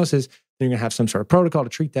diagnosis, then you're going to have some sort of protocol to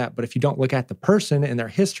treat that. But if you don't look at the person and their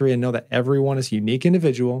history and know that everyone is a unique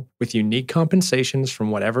individual with unique compensations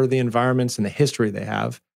from whatever the environments and the history they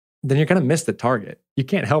have, then you're going to miss the target. You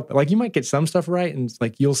can't help it. Like, you might get some stuff right, and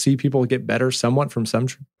like you'll see people get better somewhat from some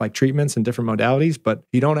like treatments and different modalities, but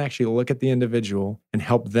you don't actually look at the individual and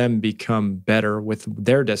help them become better with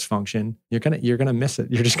their dysfunction, you're going to miss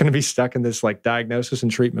it. You're just going to be stuck in this like diagnosis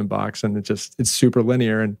and treatment box, and it's super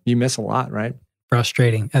linear, and you miss a lot, right?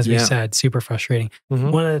 Frustrating, as we said, super frustrating.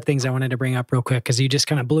 Mm-hmm. One of the things I wanted to bring up real quick, because you just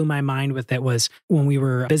kind of blew my mind with it, was when we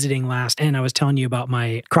were visiting last, and I was telling you about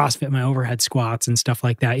my CrossFit, my overhead squats and stuff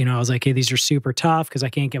like that. I was like, hey, these are super tough because I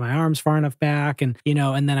can't get my arms far enough back. And,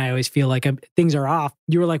 and then I always feel like things are off.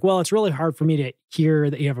 You were like, well, it's really hard for me to hear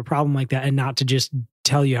that you have a problem like that and not to just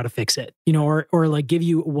tell you how to fix it, or like give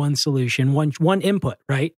you one solution, one input,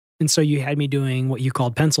 right? And so you had me doing what you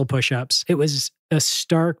called pencil push-ups. It was a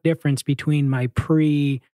stark difference between my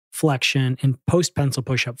pre-flexion and post-pencil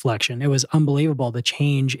push-up flexion. It was unbelievable, the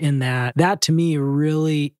change in that. That to me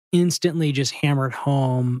really instantly just hammered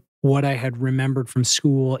home what I had remembered from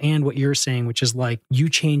school and what you're saying, which is like, you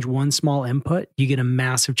change one small input, you get a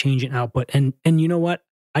massive change in output. And you know what?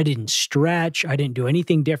 I didn't stretch. I didn't do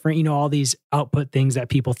anything different. All these output things that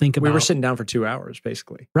people think about. We were sitting down for 2 hours,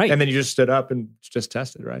 basically. Right. And then you just stood up and just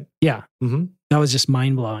tested, right? Yeah. Mm-hmm. That was just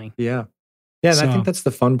mind-blowing. Yeah. Yeah, and I think that's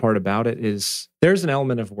the fun part about it is there's an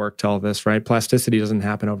element of work to all this, right? Plasticity doesn't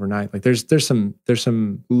happen overnight. Like there's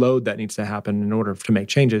some load that needs to happen in order to make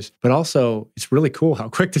changes. But also, it's really cool how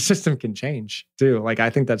quick the system can change too. Like,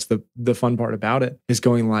 I think that's the fun part about it, is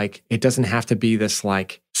going like, it doesn't have to be this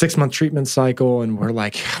like 6-month treatment cycle and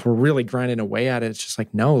we're really grinding away at it. It's just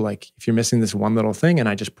like, no, like if you're missing this one little thing and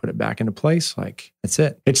I just put it back into place, like that's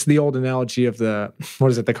it. It's the old analogy of the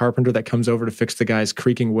carpenter that comes over to fix the guy's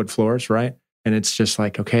creaking wood floors, right? And it's just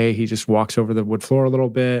like, okay, he just walks over the wood floor a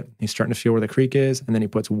little bit. He's starting to feel where the creak is. And then he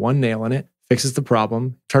puts one nail in it, fixes the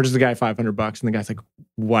problem, charges the guy $500. And the guy's like,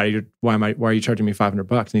 why are you charging me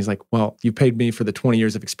 $500? And he's like, well, you paid me for the 20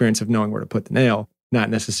 years of experience of knowing where to put the nail,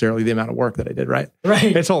 not necessarily the amount of work that I did, right?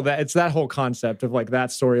 Right. It's that whole concept of like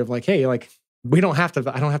that story of like, hey, like I don't have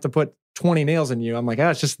to put 20 nails in you. I'm like,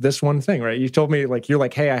 it's just this one thing, right? You told me like, you're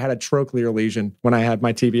like, hey, I had a trochlear lesion when I had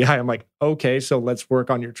my TBI. I'm like, okay, so let's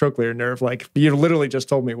work on your trochlear nerve. Like, you literally just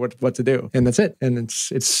told me what to do, and that's it. And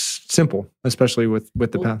it's simple, especially with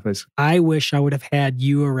the pathways. I wish I would have had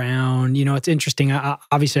you around. It's interesting.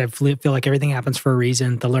 Obviously, I feel like everything happens for a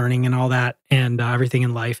reason, the learning and all that, and everything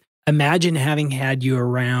in life. Imagine having had you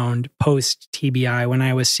around post TBI when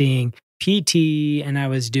I was seeing PT and I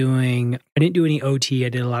didn't do any OT. I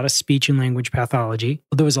did a lot of speech and language pathology.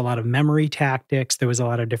 There was a lot of memory tactics. There was a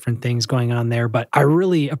lot of different things going on there, but I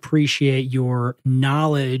really appreciate your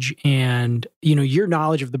knowledge and, your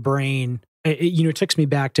knowledge of the brain. It takes me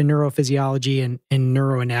back to neurophysiology and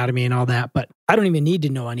neuroanatomy and all that, but I don't even need to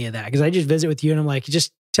know any of that because I just visit with you and I'm like,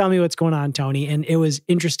 just tell me what's going on, Tony. And it was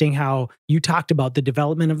interesting how you talked about the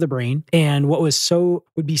development of the brain. And what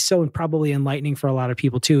would be so probably enlightening for a lot of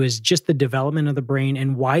people too, is just the development of the brain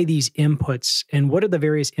and why these inputs and what are the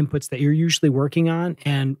various inputs that you're usually working on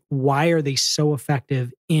and why are they so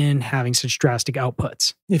effective in having such drastic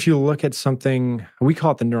outputs? If you look at something, we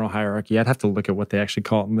call it the neural hierarchy. I'd have to look at what they actually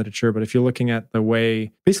call it in literature. But if you're looking at the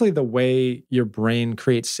way your brain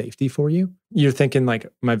creates safety for you, you're thinking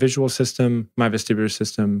like my visual system, my vestibular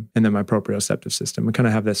system, and then my proprioceptive system. We kind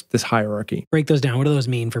of have this hierarchy. Break those down. What do those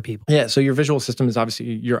mean for people? Yeah. So your visual system is obviously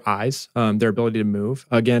your eyes, their ability to move.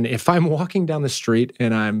 Again, if I'm walking down the street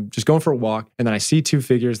and I'm just going for a walk and then I see two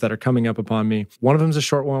figures that are coming up upon me, one of them's a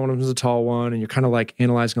short one of them's a tall one, and you're kind of like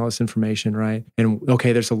analyzing all this information, right? And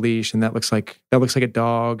okay, there's a leash and that looks like a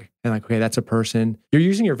dog. And like, okay, that's a person. You're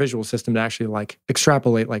using your visual system to actually like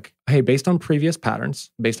extrapolate like, hey, based on previous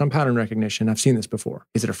patterns, based on pattern recognition, I've seen this before.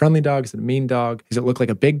 Is it a friendly dog? Is it a mean dog? Does it look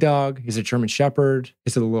like a big dog? Is it a German Shepherd?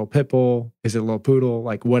 Is it a little pit bull? Is it a little poodle?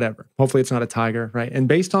 Like whatever. Hopefully it's not a tiger, right? And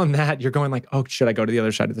based on that, you're going like, oh, should I go to the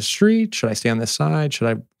other side of the street? Should I stay on this side?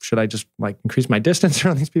 Should I just like increase my distance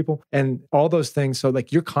around these people? And all those things. So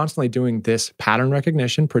like you're constantly doing this pattern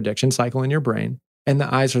recognition prediction cycle in your brain. And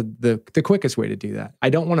the eyes are the quickest way to do that.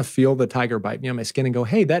 I don't want to feel the tiger bite me on my skin and go,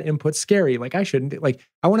 hey, that input's scary. Like I shouldn't. Like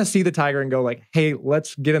I want to see the tiger and go like, hey,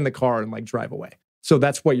 let's get in the car and like drive away. So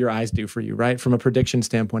that's what your eyes do for you, right? From a prediction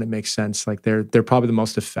standpoint, it makes sense. Like they're probably the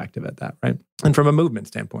most effective at that, right? And from a movement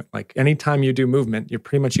standpoint, like anytime you do movement, you're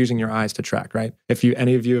pretty much using your eyes to track, right? If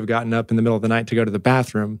any of you have gotten up in the middle of the night to go to the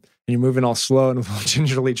bathroom and you're moving all slow and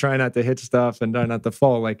gingerly trying not to hit stuff and trying not to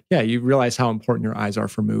fall, like, yeah, you realize how important your eyes are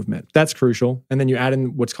for movement. That's crucial. And then you add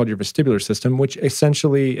in what's called your vestibular system, which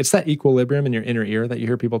essentially, it's that equilibrium in your inner ear that you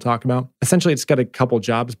hear people talk about. Essentially, it's got a couple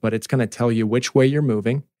jobs, but it's going to tell you which way you're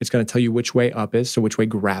moving. It's going to tell you which way up is, so which way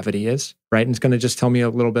gravity is, right? And it's going to just tell me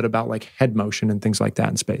a little bit about like head motion and things like that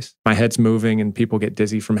in space. My head's moving and people get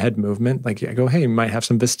dizzy from head movement. Like I go, hey, you might have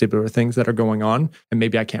some vestibular things that are going on and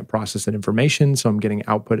maybe I can't process that information. So I'm getting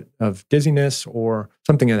output of dizziness or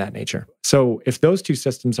something of that nature. So if those two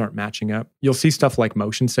systems aren't matching up, you'll see stuff like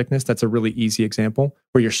motion sickness. That's a really easy example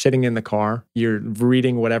where you're sitting in the car, you're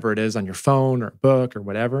reading whatever it is on your phone or a book or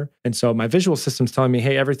whatever. And so my visual system's telling me,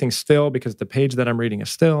 hey, everything's still because the page that I'm reading is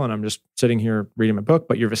still and I'm just sitting here reading my book.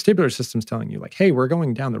 But your vestibular system's telling you like, hey, we're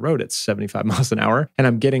going down the road at 75 miles an hour. And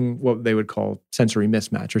I'm getting what they would call sensory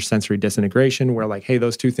mismatch or sensory disintegration, where like, hey,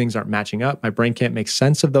 those two things aren't matching up. My brain can't make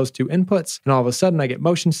sense of those two inputs. And all of a sudden I get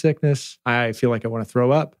motion sickness. I feel like I want to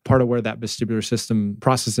throw up. Part of where that vestibular system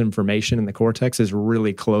processes information in the cortex is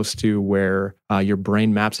really close to where your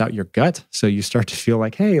brain maps out your gut. So you start to feel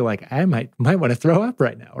like, hey, like I might want to throw up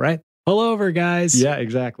right now, right? Pull over, guys. Yeah,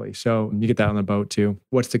 exactly. So you get that on the boat too.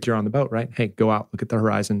 What's the cure on the boat, right? Hey, go out, look at the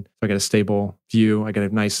horizon. So I get a stable view. I get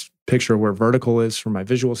a nice picture of where vertical is for my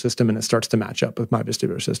visual system, and it starts to match up with my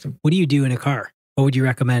vestibular system. What do you do in a car? What would you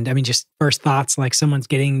recommend? I mean, just first thoughts, like someone's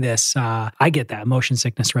getting this, I get that motion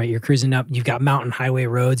sickness, right? You're cruising up, you've got mountain highway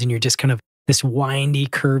roads and you're just kind of this windy,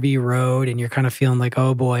 curvy road and you're kind of feeling like,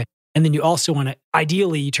 oh boy. And then you also want to,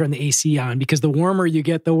 ideally, you turn the AC on because the warmer you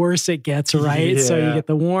get, the worse it gets, right? Yeah. So you get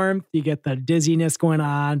the warmth, you get the dizziness going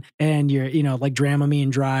on, and you're, like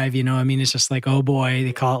Dramamine drive, I mean, it's just like, oh boy,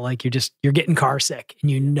 they call it like you're getting car sick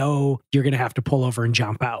and you're going to have to pull over and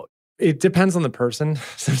jump out. It depends on the person.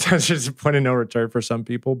 Sometimes there's a point of no return for some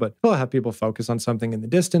people, but we'll have people focus on something in the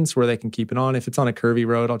distance where they can keep it on. If it's on a curvy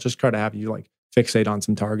road, I'll just try to have you like fixate on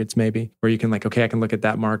some targets maybe, where you can like, okay, I can look at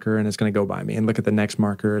that marker and it's going to go by me, and look at the next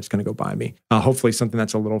marker, it's going to go by me. Hopefully something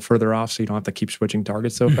that's a little further off so you don't have to keep switching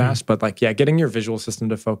targets so fast. But like, yeah, getting your visual system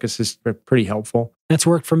to focus is pretty helpful. That's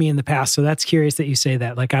worked for me in the past. So that's curious that you say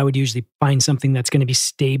that. Like I would usually find something that's going to be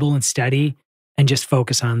stable and steady and just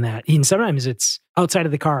focus on that. And sometimes it's outside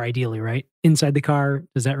of the car, ideally, right? Inside the car,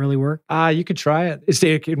 does that really work? You could try it.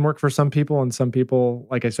 It can work for some people, and some people,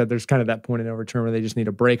 like I said, there's kind of that point of no return where they just need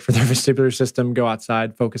a break for their vestibular system, go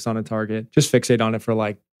outside, focus on a target, just fixate on it for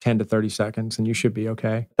like 10 to 30 seconds, and you should be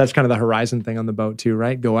okay. That's kind of the horizon thing on the boat too,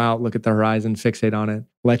 right? Go out, look at the horizon, fixate on it,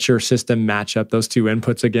 let your system match up those two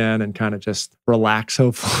inputs again, and kind of just relax,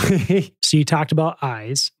 hopefully. So you talked about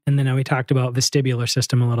eyes, and then now we talked about vestibular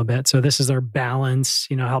system a little bit. So this is our balance,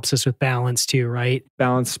 helps us with balance too, right?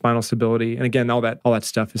 Balance, spinal stability. And again, all that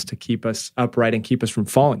stuff is to keep us upright and keep us from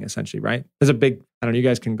falling, essentially, right? There's a big, I don't know, you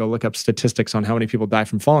guys can go look up statistics on how many people die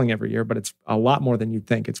from falling every year, but it's a lot more than you'd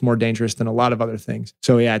think. It's more dangerous than a lot of other things.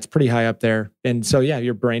 So yeah, it's pretty high up there. And so yeah,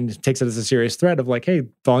 your brain takes it as a serious threat of like, hey,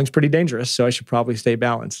 falling's pretty dangerous, so I should probably stay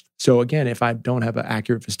balanced. So again, if I don't have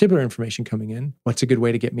accurate vestibular information coming in, what's a good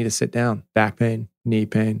way to get me to sit down? Back pain, knee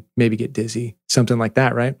pain, maybe get dizzy, something like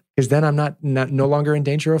that, right? Because then I'm no longer in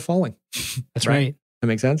danger of falling. That's right. That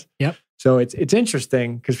makes sense? Yep. So it's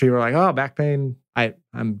interesting because people are like, oh, back pain.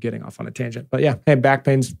 I'm getting off on a tangent. But yeah, hey, back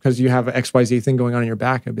pain's because you have an XYZ thing going on in your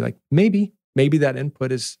back. I'd be like, maybe that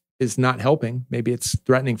input is not helping. Maybe it's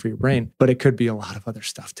threatening for your brain, but it could be a lot of other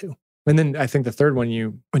stuff too. And then I think the third one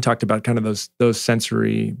we talked about kind of those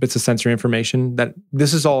sensory bits of sensory information, that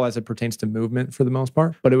this is all as it pertains to movement for the most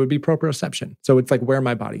part, but it would be proprioception. So it's like where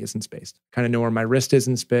my body is in space. Kind of know where my wrist is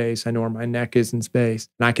in space. I know where my neck is in space,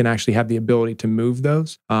 and I can actually have the ability to move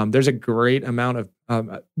those. There's a great amount of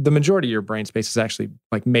the majority of your brain space is actually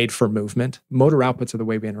like made for movement. Motor outputs are the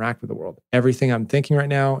way we interact with the world. Everything I'm thinking right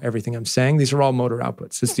now, everything I'm saying, these are all motor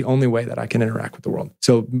outputs. It's the only way that I can interact with the world.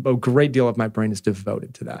 So a great deal of my brain is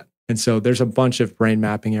devoted to that. And so there's a bunch of brain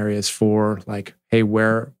mapping areas for like, hey,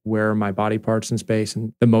 where are my body parts in space,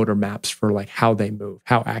 and the motor maps for like how they move,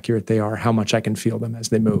 how accurate they are, how much I can feel them as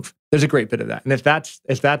they move. There's a great bit of that. And if that's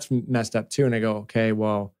messed up too, and I go, okay,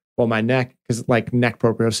 well, my neck, because like neck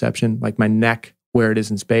proprioception, like my neck, where it is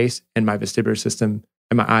in space, and my vestibular system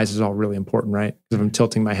and my eyes is all really important, right? Because if I'm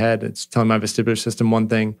tilting my head, it's telling my vestibular system one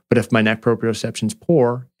thing. But if my neck proprioception's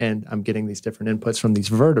poor and I'm getting these different inputs from these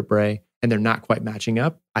vertebrae and they're not quite matching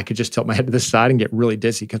up, I could just tilt my head to the side and get really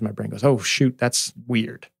dizzy because my brain goes, oh, shoot, that's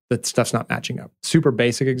weird. that stuff's not matching up. Super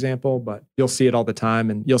basic example, but you'll see it all the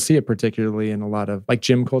time. And you'll see it particularly in a lot of like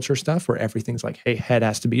gym culture stuff where everything's like, hey, head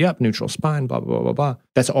has to be up, neutral spine, blah, blah, blah, blah, blah.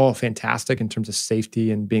 That's all fantastic in terms of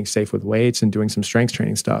safety and being safe with weights and doing some strength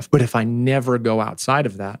training stuff. But if I never go outside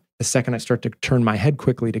of that, the second I start to turn my head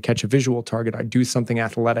quickly to catch a visual target, I do something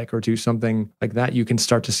athletic or do something like that, you can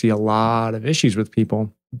start to see a lot of issues with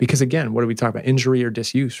people. Because again, what do we talk about? Injury or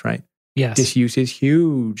disuse, right? Yes. Disuse is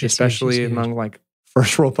huge, especially among like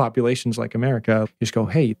first world populations like America. You just go,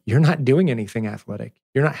 hey, you're not doing anything athletic.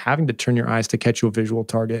 You're not having to turn your eyes to catch a visual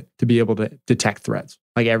target to be able to detect threats.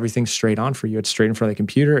 Like everything's straight on for you. It's straight in front of the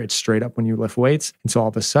computer. It's straight up when you lift weights. And so all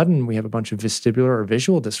of a sudden we have a bunch of vestibular or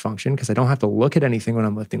visual dysfunction because I don't have to look at anything when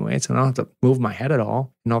I'm lifting weights. And I don't have to move my head at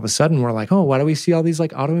all. And all of a sudden we're like, oh, why do we see all these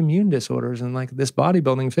like autoimmune disorders and like this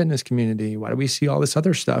bodybuilding fitness community? Why do we see all this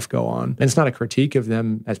other stuff go on? And it's not a critique of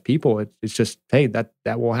them as people. It's just, hey, that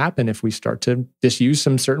will happen if we start to disuse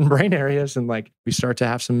some certain brain areas and like we start to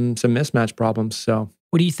have some mismatch problems. So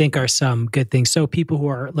what do you think are some good things? So people who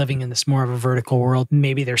are living in this more of a vertical world,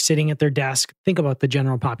 maybe they're sitting at their desk. Think about the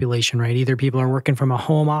general population, right? Either people are working from a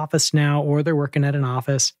home office now, or they're working at an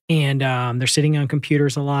office and they're sitting on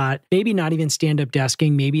computers a lot. Maybe not even stand-up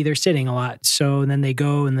desking. Maybe they're sitting a lot. So then they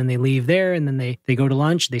go and then they leave there and then they go to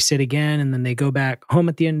lunch, they sit again, and then they go back home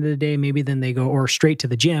at the end of the day. Maybe then they go or straight to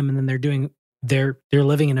the gym and then they're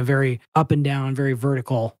living in a very up and down, very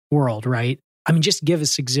vertical world, right? I mean, just give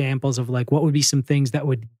us examples of like, what would be some things that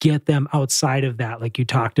would get them outside of that, like you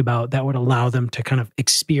talked about, that would allow them to kind of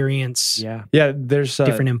experience there's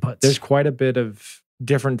different inputs. There's quite a bit of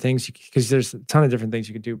different things because there's a ton of different things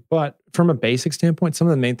you could do. But from a basic standpoint, some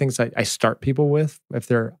of the main things I start people with, if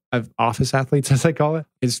they're office athletes, as I call it,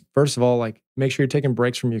 is first of all, like make sure you're taking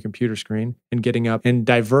breaks from your computer screen and getting up and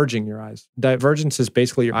diverging your eyes. Divergence is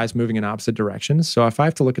basically your eyes moving in opposite directions. So if I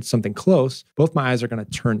have to look at something close, both my eyes are going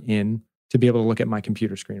to turn in to be able to look at my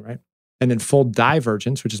computer screen, right? And then full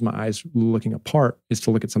divergence, which is my eyes looking apart, is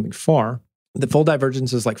to look at something far. The full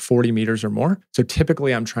divergence is like 40 meters or more. So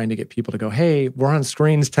typically I'm trying to get people to go, hey, we're on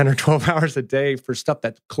screens 10 or 12 hours a day for stuff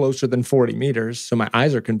that's closer than 40 meters. So my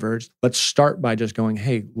eyes are converged. Let's start by just going,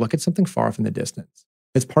 hey, look at something far off in the distance.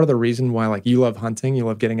 It's part of the reason why like you love hunting, you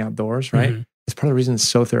love getting outdoors, right? Mm-hmm. It's part of the reason it's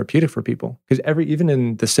so therapeutic for people because even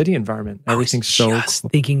in the city environment, everything's just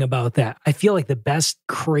thinking about that. I feel like the best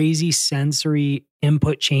crazy sensory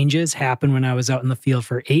input changes happened when I was out in the field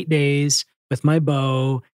for 8 days with my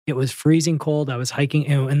bow. It was freezing cold. I was hiking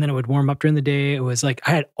and then it would warm up during the day. It was like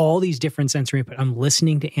I had all these different sensory input. I'm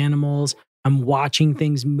listening to animals. I'm watching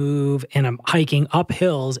things move and I'm hiking up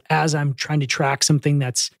hills as I'm trying to track something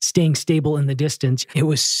that's staying stable in the distance. It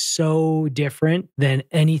was so different than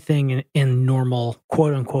anything in normal,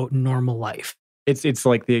 quote unquote, normal life. It's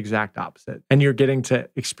like the exact opposite. And you're getting to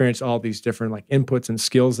experience all these different like inputs and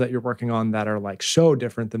skills that you're working on that are like so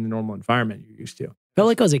different than the normal environment you're used to. Felt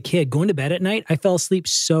like I was a kid going to bed at night. I could fall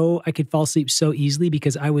asleep so easily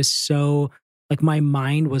because I was so like my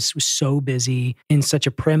mind was so busy in such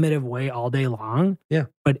a primitive way all day long. Yeah.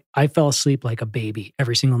 But I fell asleep like a baby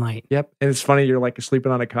every single night. Yep. And it's funny, you're like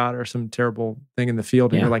sleeping on a cot or some terrible thing in the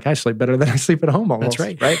field and you're like, I sleep better than I sleep at home almost.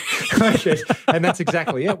 That's right. Right? And that's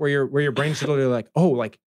exactly it, where your brain's literally like, oh,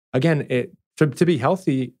 like, again, to be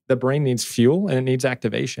healthy, the brain needs fuel and it needs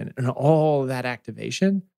activation. And all that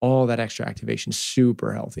extra activation,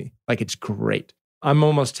 super healthy. Like it's great. I'm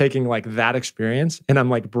almost taking like that experience and I'm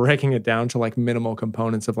like breaking it down to like minimal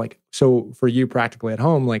components of like, so for you practically at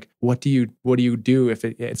home, like what do you do if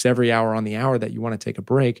it's every hour on the hour that you want to take a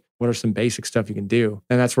break? What are some basic stuff you can do?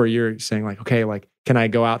 And that's where you're saying like, okay, like, can I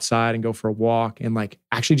go outside and go for a walk and like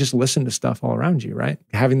actually just listen to stuff all around you, right?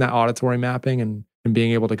 Having that auditory mapping and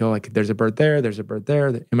being able to go like, there's a bird there, there's a bird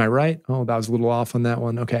there. Am I right? Oh, that was a little off on that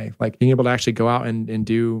one. Okay. Like being able to actually go out and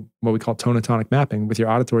do what we call tonotonic mapping with your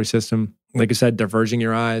auditory system. Like I said, diverging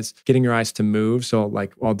your eyes, getting your eyes to move. So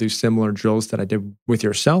like I'll do similar drills that I did with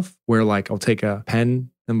yourself where like I'll take a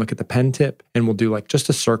pen and look at the pen tip and we'll do like just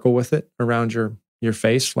a circle with it around your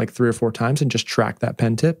face like 3 or 4 times and just track that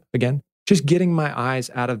pen tip again. Just getting my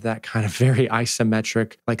eyes out of that kind of very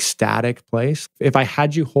isometric, like static place. If I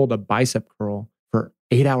had you hold a bicep curl for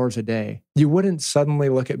 8 hours a day, you wouldn't suddenly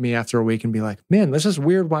look at me after a week and be like, man, this is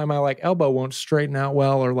weird why my like elbow won't straighten out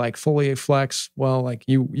well or like fully flex well. Like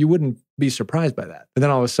you wouldn't be surprised by that. But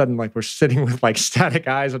then all of a sudden, like we're sitting with like static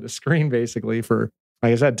eyes on the screen basically for,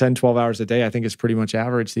 like I said, 10, 12 hours a day, I think is pretty much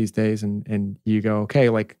average these days. And you go, okay,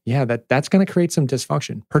 like, yeah, that's going to create some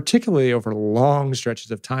dysfunction, particularly over long stretches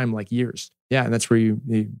of time, like years. Yeah. And that's where you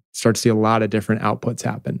start to see a lot of different outputs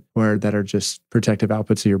happen that are just protective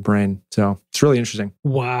outputs of your brain. So it's really interesting.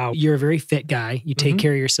 Wow. You're a very fit guy. You take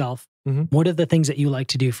care of yourself. What are the things that you like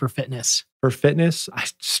to do for fitness? For fitness, I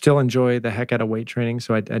still enjoy the heck out of weight training.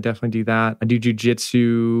 So I definitely do that. I do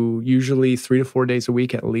jujitsu usually 3 to 4 days a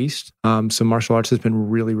week at least. So martial arts has been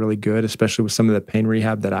really, really good, especially with some of the pain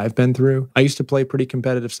rehab that I've been through. I used to play pretty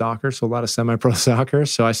competitive soccer, so a lot of semi-pro soccer.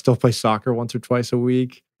 So I still play soccer once or twice a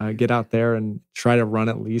week. Get out there and try to run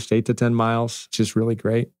at least 8 to 10 miles, which is really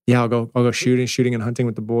great. Yeah, I'll go shooting and hunting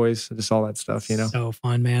with the boys, just all that stuff, So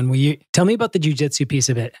fun, man. Will you tell me about the jujitsu piece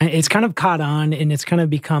of it? It's kind of caught on and it's kind of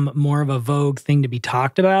become more of a vogue thing to be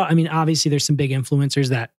talked about. I mean, obviously there's some big influencers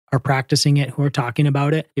that are practicing it, who are talking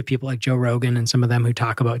about it. You have people like Joe Rogan and some of them who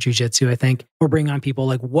talk about jujitsu, I think. Or bring on people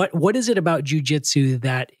like, what is it about jujitsu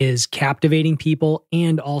that is captivating people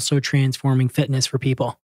and also transforming fitness for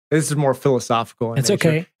people? This is more philosophical. It's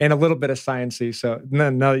okay. And a little bit of sciencey. So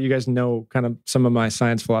now that you guys know kind of some of my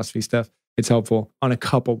science philosophy stuff, it's helpful on a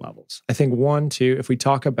couple levels. I think 1, 2, if we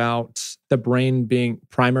talk about the brain being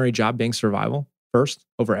primary job being survival first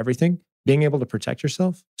over everything, being able to protect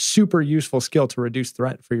yourself, super useful skill to reduce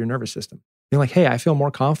threat for your nervous system. You're like, hey, I feel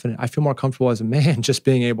more confident. I feel more comfortable as a man just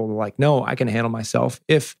being able to no, I can handle myself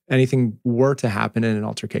if anything were to happen in an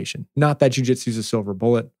altercation. Not that jujitsu is a silver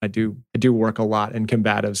bullet. I do work a lot in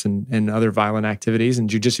combatives and other violent activities, and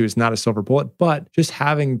jujitsu is not a silver bullet, but just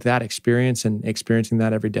having that experience and experiencing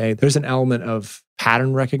that every day, there's an element of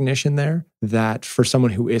pattern recognition there that for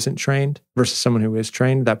someone who isn't trained versus someone who is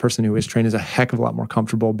trained, that person who is trained is a heck of a lot more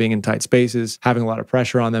comfortable being in tight spaces, having a lot of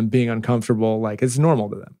pressure on them, being uncomfortable, it's normal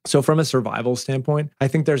to them. So from a survival standpoint, I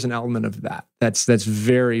think there's an element of that's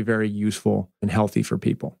very, very useful and healthy for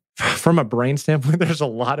people. From a brain standpoint, there's a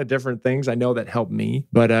lot of different things I know that help me.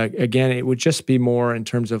 But again, it would just be more in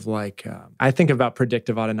terms of I think about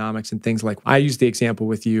predictive autonomics and things like, I used the example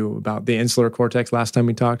with you about the insular cortex last time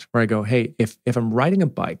we talked, where I go, hey, if I'm riding a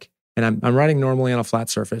bike and I'm riding normally on a flat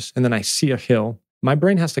surface and then I see a hill, my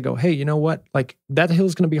brain has to go, hey, you know what? That hill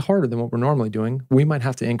is going to be harder than what we're normally doing. We might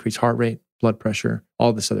have to increase heart rate, blood pressure,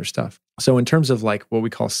 all this other stuff. So in terms of what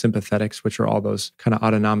we call sympathetics, which are all those kind of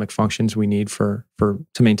autonomic functions we need to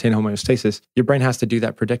maintain homeostasis, your brain has to do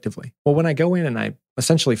that predictively. Well, when I go in and I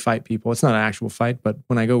essentially fight people, it's not an actual fight, but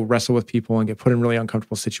when I go wrestle with people and get put in really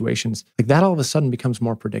uncomfortable situations, that all of a sudden becomes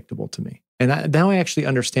more predictable to me. And now I actually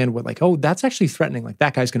understand what that's actually threatening.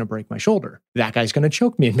 That guy's going to break my shoulder. That guy's going to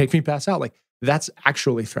choke me and make me pass out. That's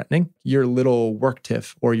actually threatening. Your little work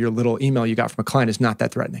tiff or your little email you got from a client is not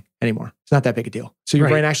that threatening anymore. It's not that big a deal. So your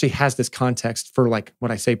brain actually has this context for what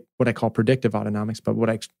I call predictive autonomics, but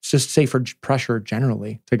what I just say for pressure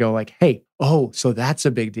generally to go hey, so that's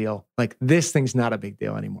a big deal. This thing's not a big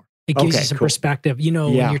deal anymore. It gives you some perspective. When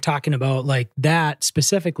you're talking about that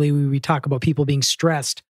specifically, we talk about people being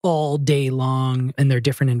stressed all day long in their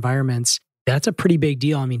different environments. That's a pretty big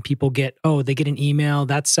deal. I mean, people get an email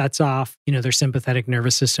that sets off, their sympathetic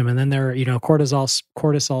nervous system, and then their,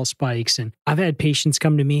 cortisol spikes. And I've had patients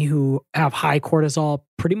come to me who have high cortisol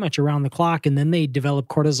pretty much around the clock, and then they develop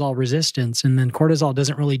cortisol resistance, and then cortisol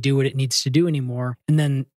doesn't really do what it needs to do anymore. And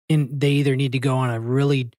then they either need to go on a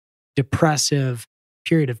really depressive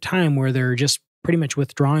period of time where they're just pretty much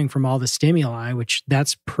withdrawing from all the stimuli, which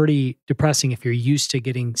that's pretty depressing if you're used to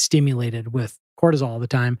getting stimulated with cortisol all the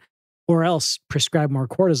time. Or else prescribe more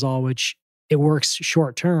cortisol, which it works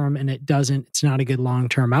short term and it's not a good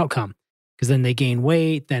long-term outcome, because then they gain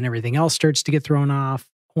weight, then everything else starts to get thrown off.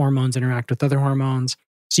 Hormones interact with other hormones.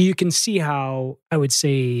 So you can see how I would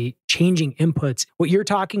say changing inputs, what you're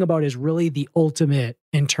talking about is really the ultimate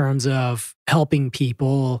in terms of helping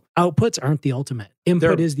people. Outputs aren't the ultimate.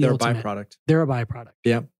 Input is the ultimate. They're a byproduct.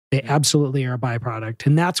 Yeah. They absolutely are a byproduct.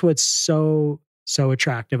 And that's what's so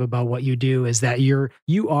attractive about what you do, is that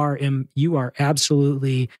you are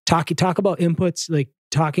absolutely talk about inputs,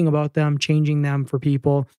 talking about them, changing them for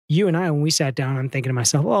people. You and I, when we sat down, I'm thinking to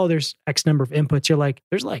myself, there's X number of inputs. You're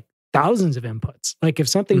there's thousands of inputs. If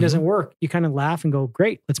something doesn't work, you kind of laugh and go,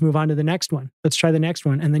 great, let's move on to the next one. Let's try the next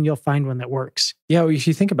one. And then you'll find one that works. Yeah. Well, if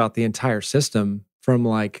you think about the entire system, from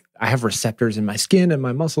I have receptors in my skin and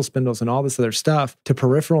my muscle spindles and all this other stuff, to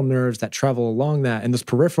peripheral nerves that travel along that. And those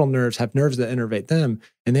peripheral nerves have nerves that innervate them,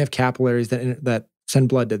 and they have capillaries that send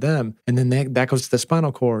blood to them. And then that goes to the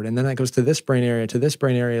spinal cord. And then that goes to this brain area,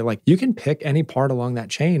 you can pick any part along that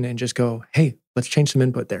chain and just go, hey, let's change some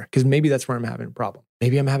input there. Because maybe that's where I'm having a problem.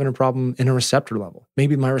 Maybe I'm having a problem in a receptor level.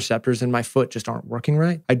 Maybe my receptors in my foot just aren't working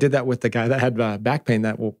right. I did that with the guy that had back pain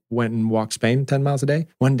that went and walked Spain 10 miles a day.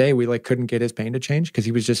 One day we couldn't get his pain to change because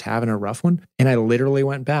he was just having a rough one. And I literally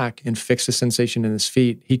went back and fixed the sensation in his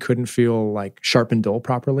feet. He couldn't feel sharp and dull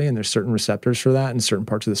properly. And there's certain receptors for that in certain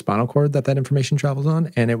parts of the spinal cord that information travels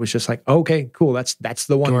on. And it was just okay, cool. That's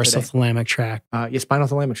the one. Dorsal-thalamic tract. Spinal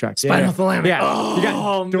thalamic tract. Spinal-thalamic. Yeah.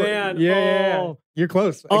 Oh, man. Yeah. You're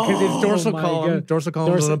close. Because it's dorsal column. Dorsal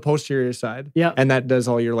column is on the posterior side. Yeah. And that does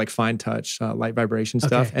all your fine touch, light vibration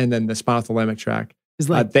stuff. Okay. And then the spinal thalamic tract is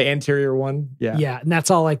the anterior one. Yeah. Yeah. And that's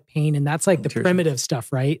all pain. And that's the primitive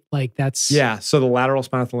stuff, right? That's. Yeah. So the lateral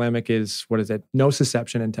spinal thalamic is, what is it?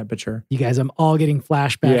 Nociception and temperature. You guys, I'm all getting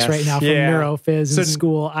flashbacks right now from neurophys in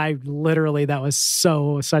school. That was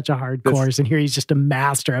such a hard course. And here he's just a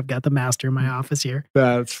master. I've got the master in my office here.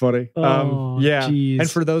 That's funny. Yeah. Geez. And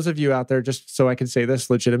for those of you out there, just so I can say this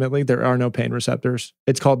legitimately, there are no pain receptors.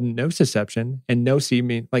 It's called nociception. And noci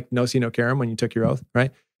mean noci no carum when you took your oath, right?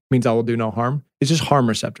 Means I will do no harm. It's just harm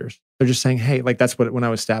receptors. They're just saying, hey, that's what, when I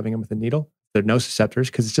was stabbing him with a needle, they're nociceptors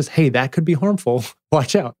because it's just, hey, that could be harmful.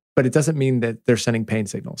 Watch out. But it doesn't mean that they're sending pain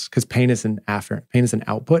signals because pain is an afferent. Pain is an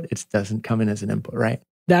output. It doesn't come in as an input, right?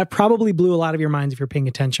 That probably blew a lot of your minds if you're paying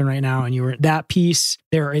attention right now and you were that piece.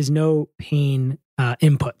 There is no pain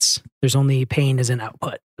inputs. There's only pain as an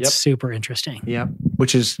output. It's super interesting. Yeah,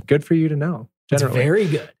 which is good for you to know. Generally. It's very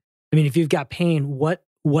good. I mean, if you've got pain, what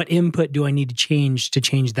input do I need to change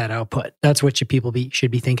that output? That's what people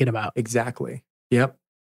should be thinking about. Exactly. Yep.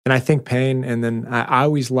 And I think pain, and then I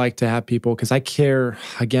always like to have people, because I care,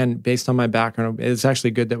 again, based on my background, it's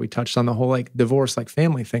actually good that we touched on the whole divorce,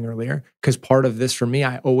 family thing earlier, because part of this for me,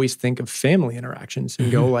 I always think of family interactions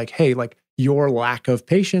and go hey, your lack of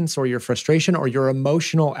patience or your frustration or your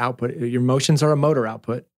emotional output, your emotions are a motor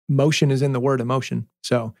output. Motion is in the word emotion.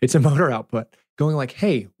 So it's a motor output. Going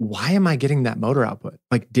hey, why am I getting that motor output?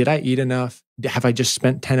 Did I eat enough? Have I just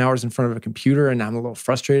spent 10 hours in front of a computer and I'm a little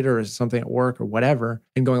frustrated, or is it something at work or whatever?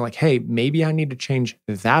 And going hey, maybe I need to change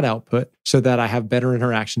that output so that I have better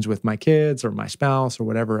interactions with my kids or my spouse or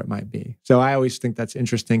whatever it might be. So I always think that's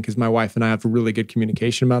interesting because my wife and I have really good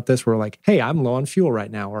communication about this. We're hey, I'm low on fuel right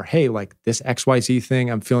now. Or hey, this XYZ thing,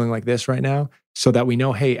 I'm feeling like this right now. So that we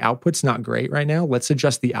know, hey, output's not great right now. Let's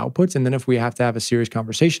adjust the outputs. And then if we have to have a serious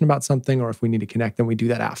conversation about something, or if we need to connect, then we do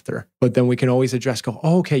that after. But then we can always address,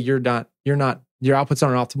 okay, your outputs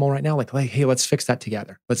aren't optimal right now. Hey, let's fix that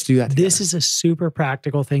together. Let's do that together. This is a super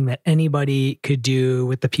practical thing that anybody could do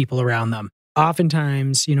with the people around them.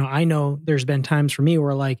 Oftentimes, I know there's been times for me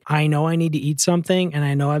where I know I need to eat something and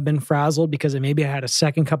I know I've been frazzled because maybe I had a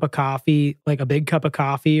second cup of coffee, a big cup of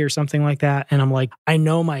coffee or something like that. And I'm I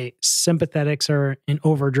know my sympathetics are in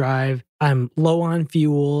overdrive. I'm low on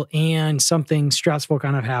fuel and something stressful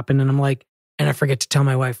kind of happened. And I'm and I forget to tell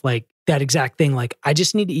my wife that exact thing. I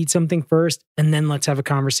just need to eat something first and then let's have a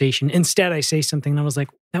conversation. Instead, I say something and I was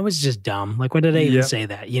that was just dumb. Why did I even say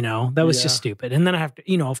that? That was just stupid. And then I have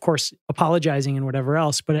to, of course, apologizing and whatever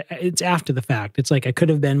else, but it's after the fact. It's I could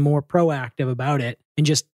have been more proactive about it and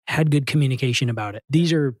just had good communication about it.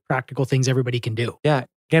 These are practical things everybody can do. Yeah.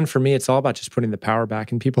 Again, for me, it's all about just putting the power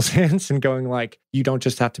back in people's hands and going you don't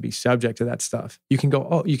just have to be subject to that stuff. You can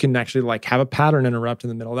go, you can actually have a pattern interrupt in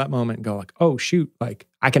the middle of that moment and go oh, shoot,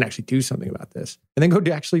 I can actually do something about this. And then go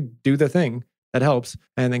to actually do the thing that helps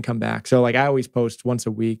and then come back. So I always post once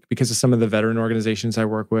a week because of some of the veteran organizations I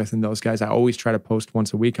work with and those guys. I always try to post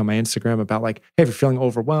once a week on my Instagram about hey, if you're feeling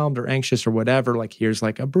overwhelmed or anxious or whatever, here's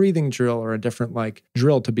a breathing drill or a different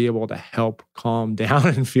drill to be able to help calm down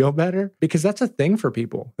and feel better, because that's a thing for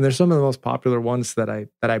people. And there's some of the most popular ones that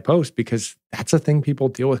I post because that's a thing people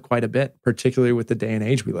deal with quite a bit, particularly with the day and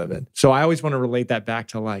age we live in. So I always want to relate that back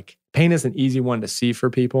to pain is an easy one to see for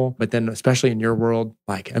people, but then especially in your world,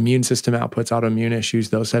 immune system outputs, autoimmune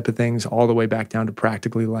issues, those type of things, all the way back down to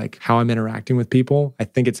practically how I'm interacting with people. I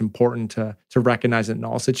think it's important to recognize it in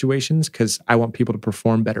all situations because I want people to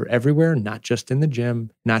perform better everywhere, not just in the gym,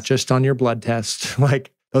 not just on your blood test.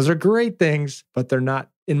 Those are great things, but they're not,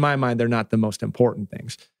 in my mind, they're not the most important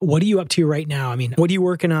things. What are you up to right now? I mean, what are you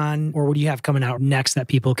working on or what do you have coming out next that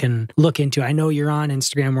people can look into? I know you're on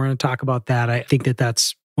Instagram. We're going to talk about that. I think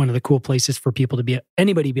that's one of the cool places for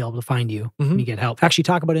anybody be able to find you when you get help. Actually,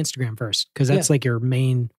 talk about Instagram first, because that's like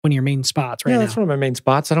one of your main spots right now. That's one of my main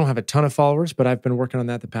spots. I don't have a ton of followers, but I've been working on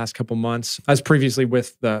that the past couple months. I was previously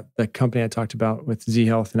with the company I talked about with Z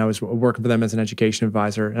Health, and I was working for them as an education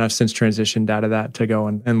advisor. And I've since transitioned out of that to go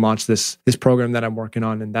and launch this program that I'm working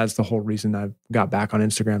on. And that's the whole reason I got back on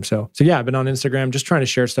Instagram. So yeah, I've been on Instagram, just trying to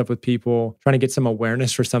share stuff with people, trying to get some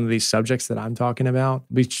awareness for some of these subjects that I'm talking about.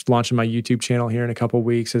 We're launching my YouTube channel here in a couple of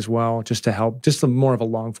weeks as well, just to help, more of a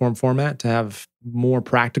long form format to have more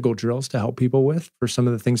practical drills to help people with for some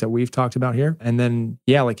of the things that we've talked about here. And then,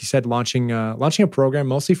 yeah, like you said, launching a program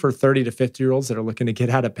mostly for 30 to 50-year-olds that are looking to get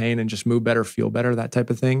out of pain and just move better, feel better, that type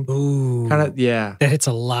of thing. Ooh. Yeah. That hits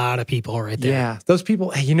a lot of people right there. Yeah. Those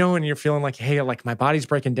people, when you're feeling like, hey, like my body's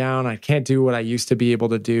breaking down, I can't do what I used to be able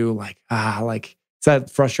to do. It's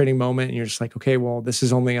that frustrating moment. And you're just like, okay, well, this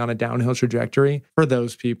is only on a downhill trajectory. For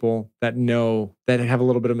those people that know, that have a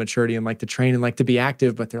little bit of maturity and like to train and like to be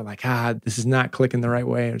active, but they're like, this is not clicking the right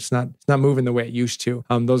way. It's not moving the way it used to.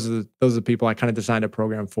 Those are the people I kind of designed a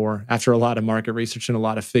program for after a lot of market research and a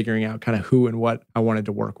lot of figuring out kind of who and what I wanted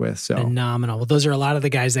to work with. So phenomenal. Well, those are a lot of the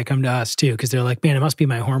guys that come to us too, because they're like, man, it must be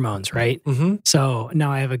my hormones, right? Mm-hmm. So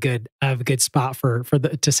now I have a good spot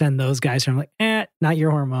to send those guys. I'm like, not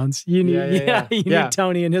your hormones. You need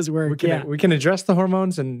Tony and his work. We can address the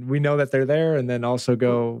hormones, and we know that they're there, and then also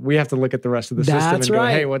we have to look at the rest of the system and go,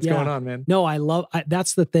 hey, what's going on, man? No,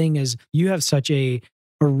 that's the thing is you have such a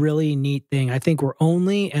really neat thing. I think we're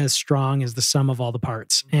only as strong as the sum of all the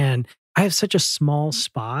parts. And I have such a small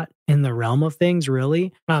spot in the realm of things,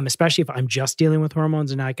 really, especially if I'm just dealing with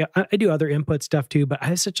hormones. And I do other input stuff too, but I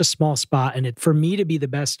have such a small spot. And for me to be the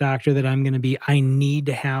best doctor that I'm going to be, I need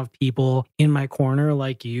to have people in my corner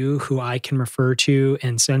like you who I can refer to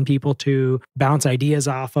and send people to, bounce ideas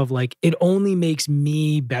off of. Like, it only makes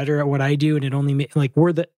me better at what I do. And it only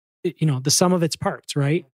we're the sum of its parts,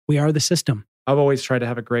 right? We are the system. I've always tried to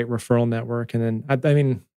have a great referral network. And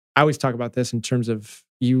then I always talk about this in terms of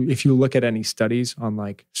if you look at any studies on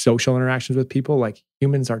like social interactions with people, like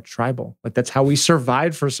humans are tribal. Like that's how we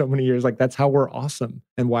survived for so many years. Like that's how we're awesome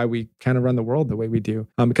and why we kind of run the world the way we do,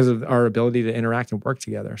 because of our ability to interact and work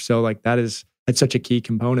together. So like it's such a key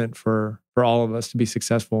component for all of us to be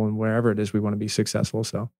successful in wherever it is we want to be successful.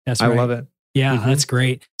 So I love it. Yeah, that's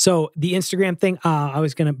great. So the Instagram thing, I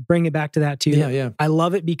was going to bring it back to that too. Yeah. I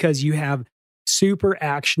love it because you have super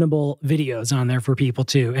actionable videos on there for people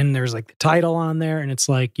too. And there's like the title on there and it's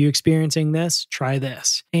like, you experiencing this, try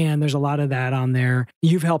this. And there's a lot of that on there.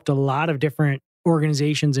 You've helped a lot of different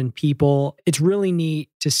organizations and people. It's really neat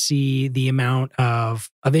to see the amount of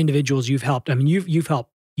individuals you've helped. I mean, you've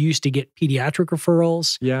helped. You used to get pediatric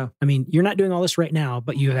referrals. Yeah. I mean, you're not doing all this right now,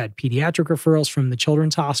 but you've had pediatric referrals from the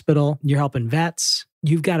Children's Hospital. You're helping vets.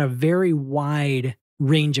 You've got a very wide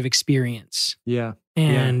range of experience. Yeah.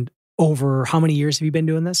 And over how many years have you been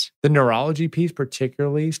doing this? The neurology piece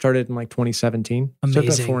particularly started in like 2017.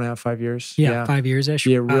 Amazing. So about 4.5, 5 years. Yeah. 5 years-ish.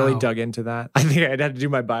 Yeah, really dug into that. I think I'd had to do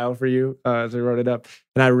my bio for you as I wrote it up.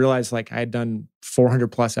 And I realized like I had done 400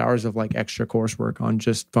 plus hours of like extra coursework on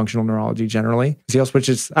just functional neurology generally. Which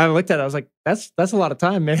is, I looked at it, I was like, that's a lot of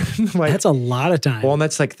time, man. Like, that's a lot of time. Well, and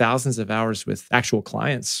that's like thousands of hours with actual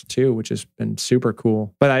clients too, which has been super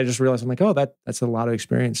cool. But I just realized I'm like, oh, that's a lot of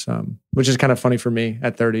experience, which is kind of funny for me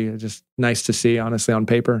at 30. It's just nice to see, honestly, on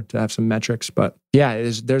paper to have some metrics. But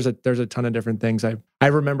yeah, there's a ton of different things. I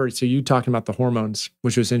remember, so you talking about the hormones,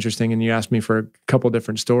 which was interesting. And you asked me for a couple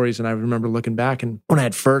different stories. And I remember looking back, and when I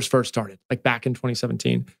had first started, like back in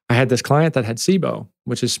 2017, I had this client that had SIBO,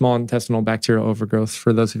 which is small intestinal bacterial overgrowth.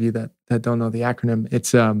 For those of you that don't know the acronym,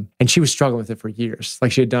 it's and she was struggling with it for years.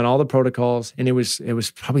 Like she had done all the protocols, and it was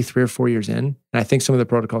probably 3 or 4 years in. And I think some of the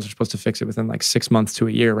protocols are supposed to fix it within like 6 months to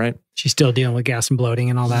a year, right? She's still dealing with gas and bloating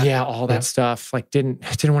and all that. Yeah, all that stuff. Like didn't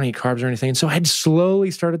want to eat carbs or anything. And so I had slowly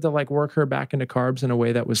started to like work her back into carbs in a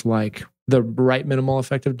way that was like the right minimal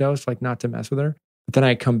effective dose, like not to mess with her. But then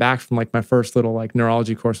I come back from like my first little like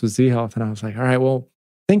neurology course with Z Health, and I was like, all right, well,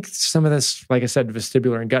 I think some of this, like I said,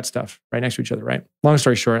 vestibular and gut stuff right next to each other, right? Long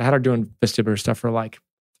story short, I had her doing vestibular stuff for like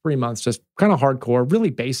 3 months, just kind of hardcore,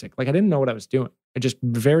 really basic. Like I didn't know what I was doing. I just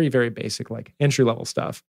very, very basic, like entry level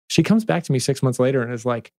stuff. She comes back to me 6 months later and is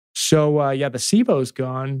like, so yeah, the SIBO's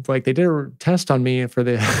gone. Like they did a test on me for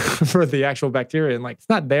the for the actual bacteria, and like it's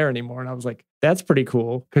not there anymore. And I was like, that's pretty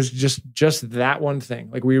cool, because just that one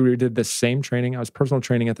thing. Like we did the same training. I was personal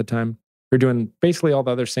training at the time. We were doing basically all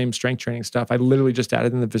the other same strength training stuff. I literally just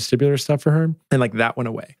added in the vestibular stuff for her, and like that went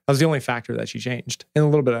away. That was the only factor that she changed, and a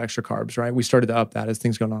little bit of extra carbs. Right, we started to up that as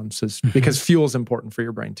things going on, so because fuel is important for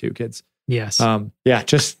your brain too, kids. Yes. Yeah,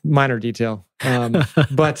 just minor detail.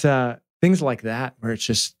 But things like that, where it's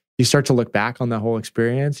just, you start to look back on the whole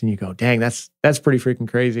experience and you go, dang, that's pretty freaking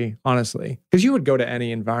crazy, honestly. Because you would go to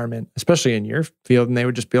any environment, especially in your field, and they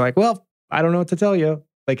would just be like, well, I don't know what to tell you.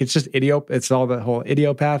 Like, it's just it's all the whole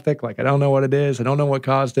idiopathic. Like, I don't know what it is. I don't know what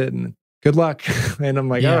caused it. And good luck. And I'm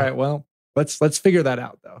like, all right, well, let's figure that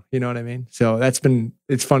out though. You know what I mean? So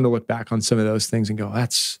it's fun to look back on some of those things and go,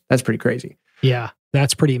 that's pretty crazy. Yeah.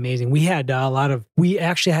 That's pretty amazing. We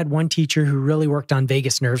actually had one teacher who really worked on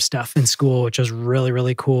vagus nerve stuff in school, which was really,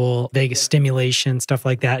 really cool. Vagus stimulation, stuff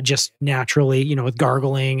like that, just naturally, with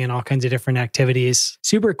gargling and all kinds of different activities.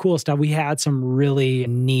 Super cool stuff. We had some really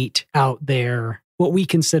neat out there, what we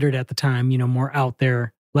considered at the time, more out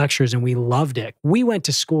there lectures, and we loved it. We went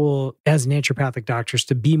to school as naturopathic doctors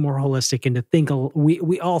to be more holistic and to think,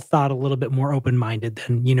 we all thought a little bit more open-minded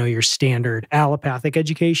than, your standard allopathic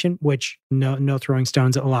education, which no throwing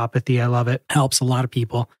stones at allopathy. I love it. Helps a lot of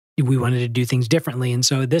people. We wanted to do things differently. And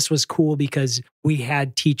so this was cool because we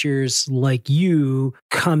had teachers like you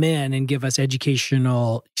come in and give us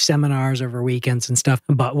educational seminars over weekends and stuff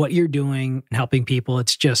about what you're doing and helping people.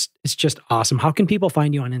 It's just awesome. How can people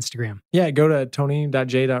find you on Instagram? Yeah, go to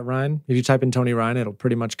tony.j.ryan. If you type in Tony Rhine, it'll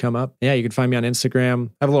pretty much come up. Yeah, you can find me on Instagram.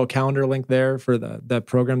 I have a little calendar link there for the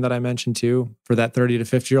program that I mentioned too, for that 30 to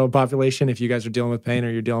 50-year-old population. If you guys are dealing with pain or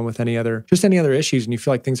you're dealing with any other issues and you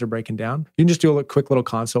feel like things are breaking down, you can just do a quick little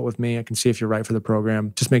consult with me. I can see if you're right for the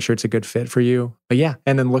program. Just make sure it's a good fit for you. But yeah,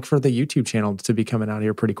 and then look for the YouTube channel to be coming out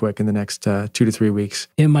here pretty quick in the next 2 to 3 weeks.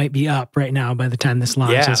 It might be up right now by the time this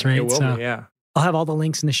launches, right? It will be, yeah. I'll have all the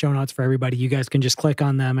links in the show notes for everybody. You guys can just click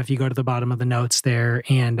on them if you go to the bottom of the notes there,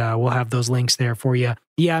 and we'll have those links there for you.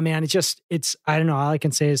 Yeah, man, it's I don't know. All I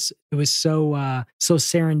can say is it was so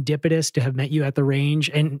serendipitous to have met you at the range,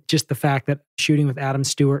 and just the fact that shooting with Adam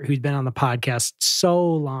Stewart, who's been on the podcast so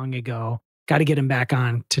long ago. Got to get him back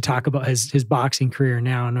on to talk about his boxing career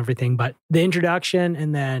now and everything. But the introduction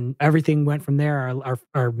and then everything went from there.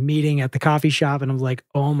 Our meeting at the coffee shop, and I was like,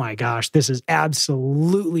 oh my gosh, this is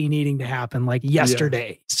absolutely needing to happen like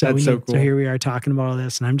yesterday. Yeah, so here we are talking about all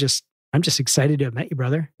this, and I'm just excited to have met you,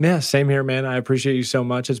 brother. Yeah, same here, man. I appreciate you so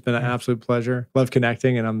much. It's been an absolute pleasure. Love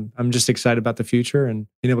connecting, and I'm just excited about the future and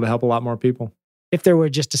being able to help a lot more people. If there were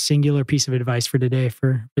just a singular piece of advice for today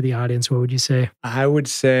for the audience, what would you say? I would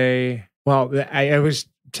say, well, I always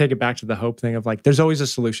take it back to the hope thing of like, there's always a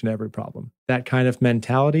solution to every problem. That kind of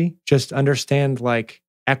mentality, just understand like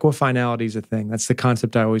equifinality is a thing. That's the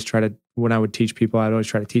concept I always when I would teach people, I'd always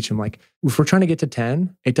try to teach them like, if we're trying to get to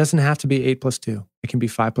 10, it doesn't have to be 8 plus 2. It can be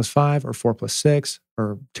 5 plus 5 or 4 plus 6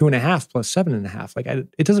 or 2.5 plus 7.5. Like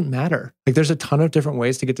it doesn't matter. Like there's a ton of different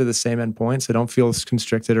ways to get to the same endpoint. So don't feel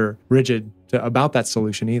constricted or rigid about that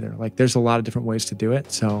solution either. Like there's a lot of different ways to do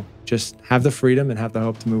it. So just have the freedom and have the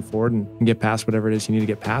hope to move forward and get past whatever it is you need to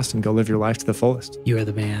get past and go live your life to the fullest. You are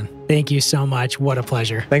the man. Thank you so much. What a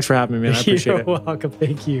pleasure. Thanks for having me, man. I appreciate it. You're welcome.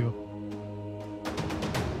 Thank you.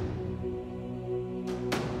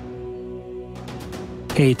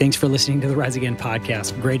 Hey, thanks for listening to the Rise Again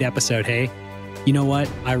podcast. Great episode, hey? You know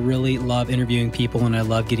what? I really love interviewing people, and I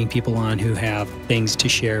love getting people on who have things to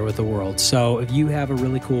share with the world. So if you have a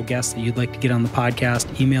really cool guest that you'd like to get on the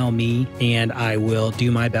podcast, email me and I will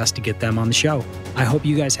do my best to get them on the show. I hope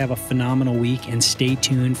you guys have a phenomenal week and stay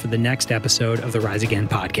tuned for the next episode of the Rise Again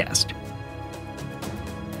podcast.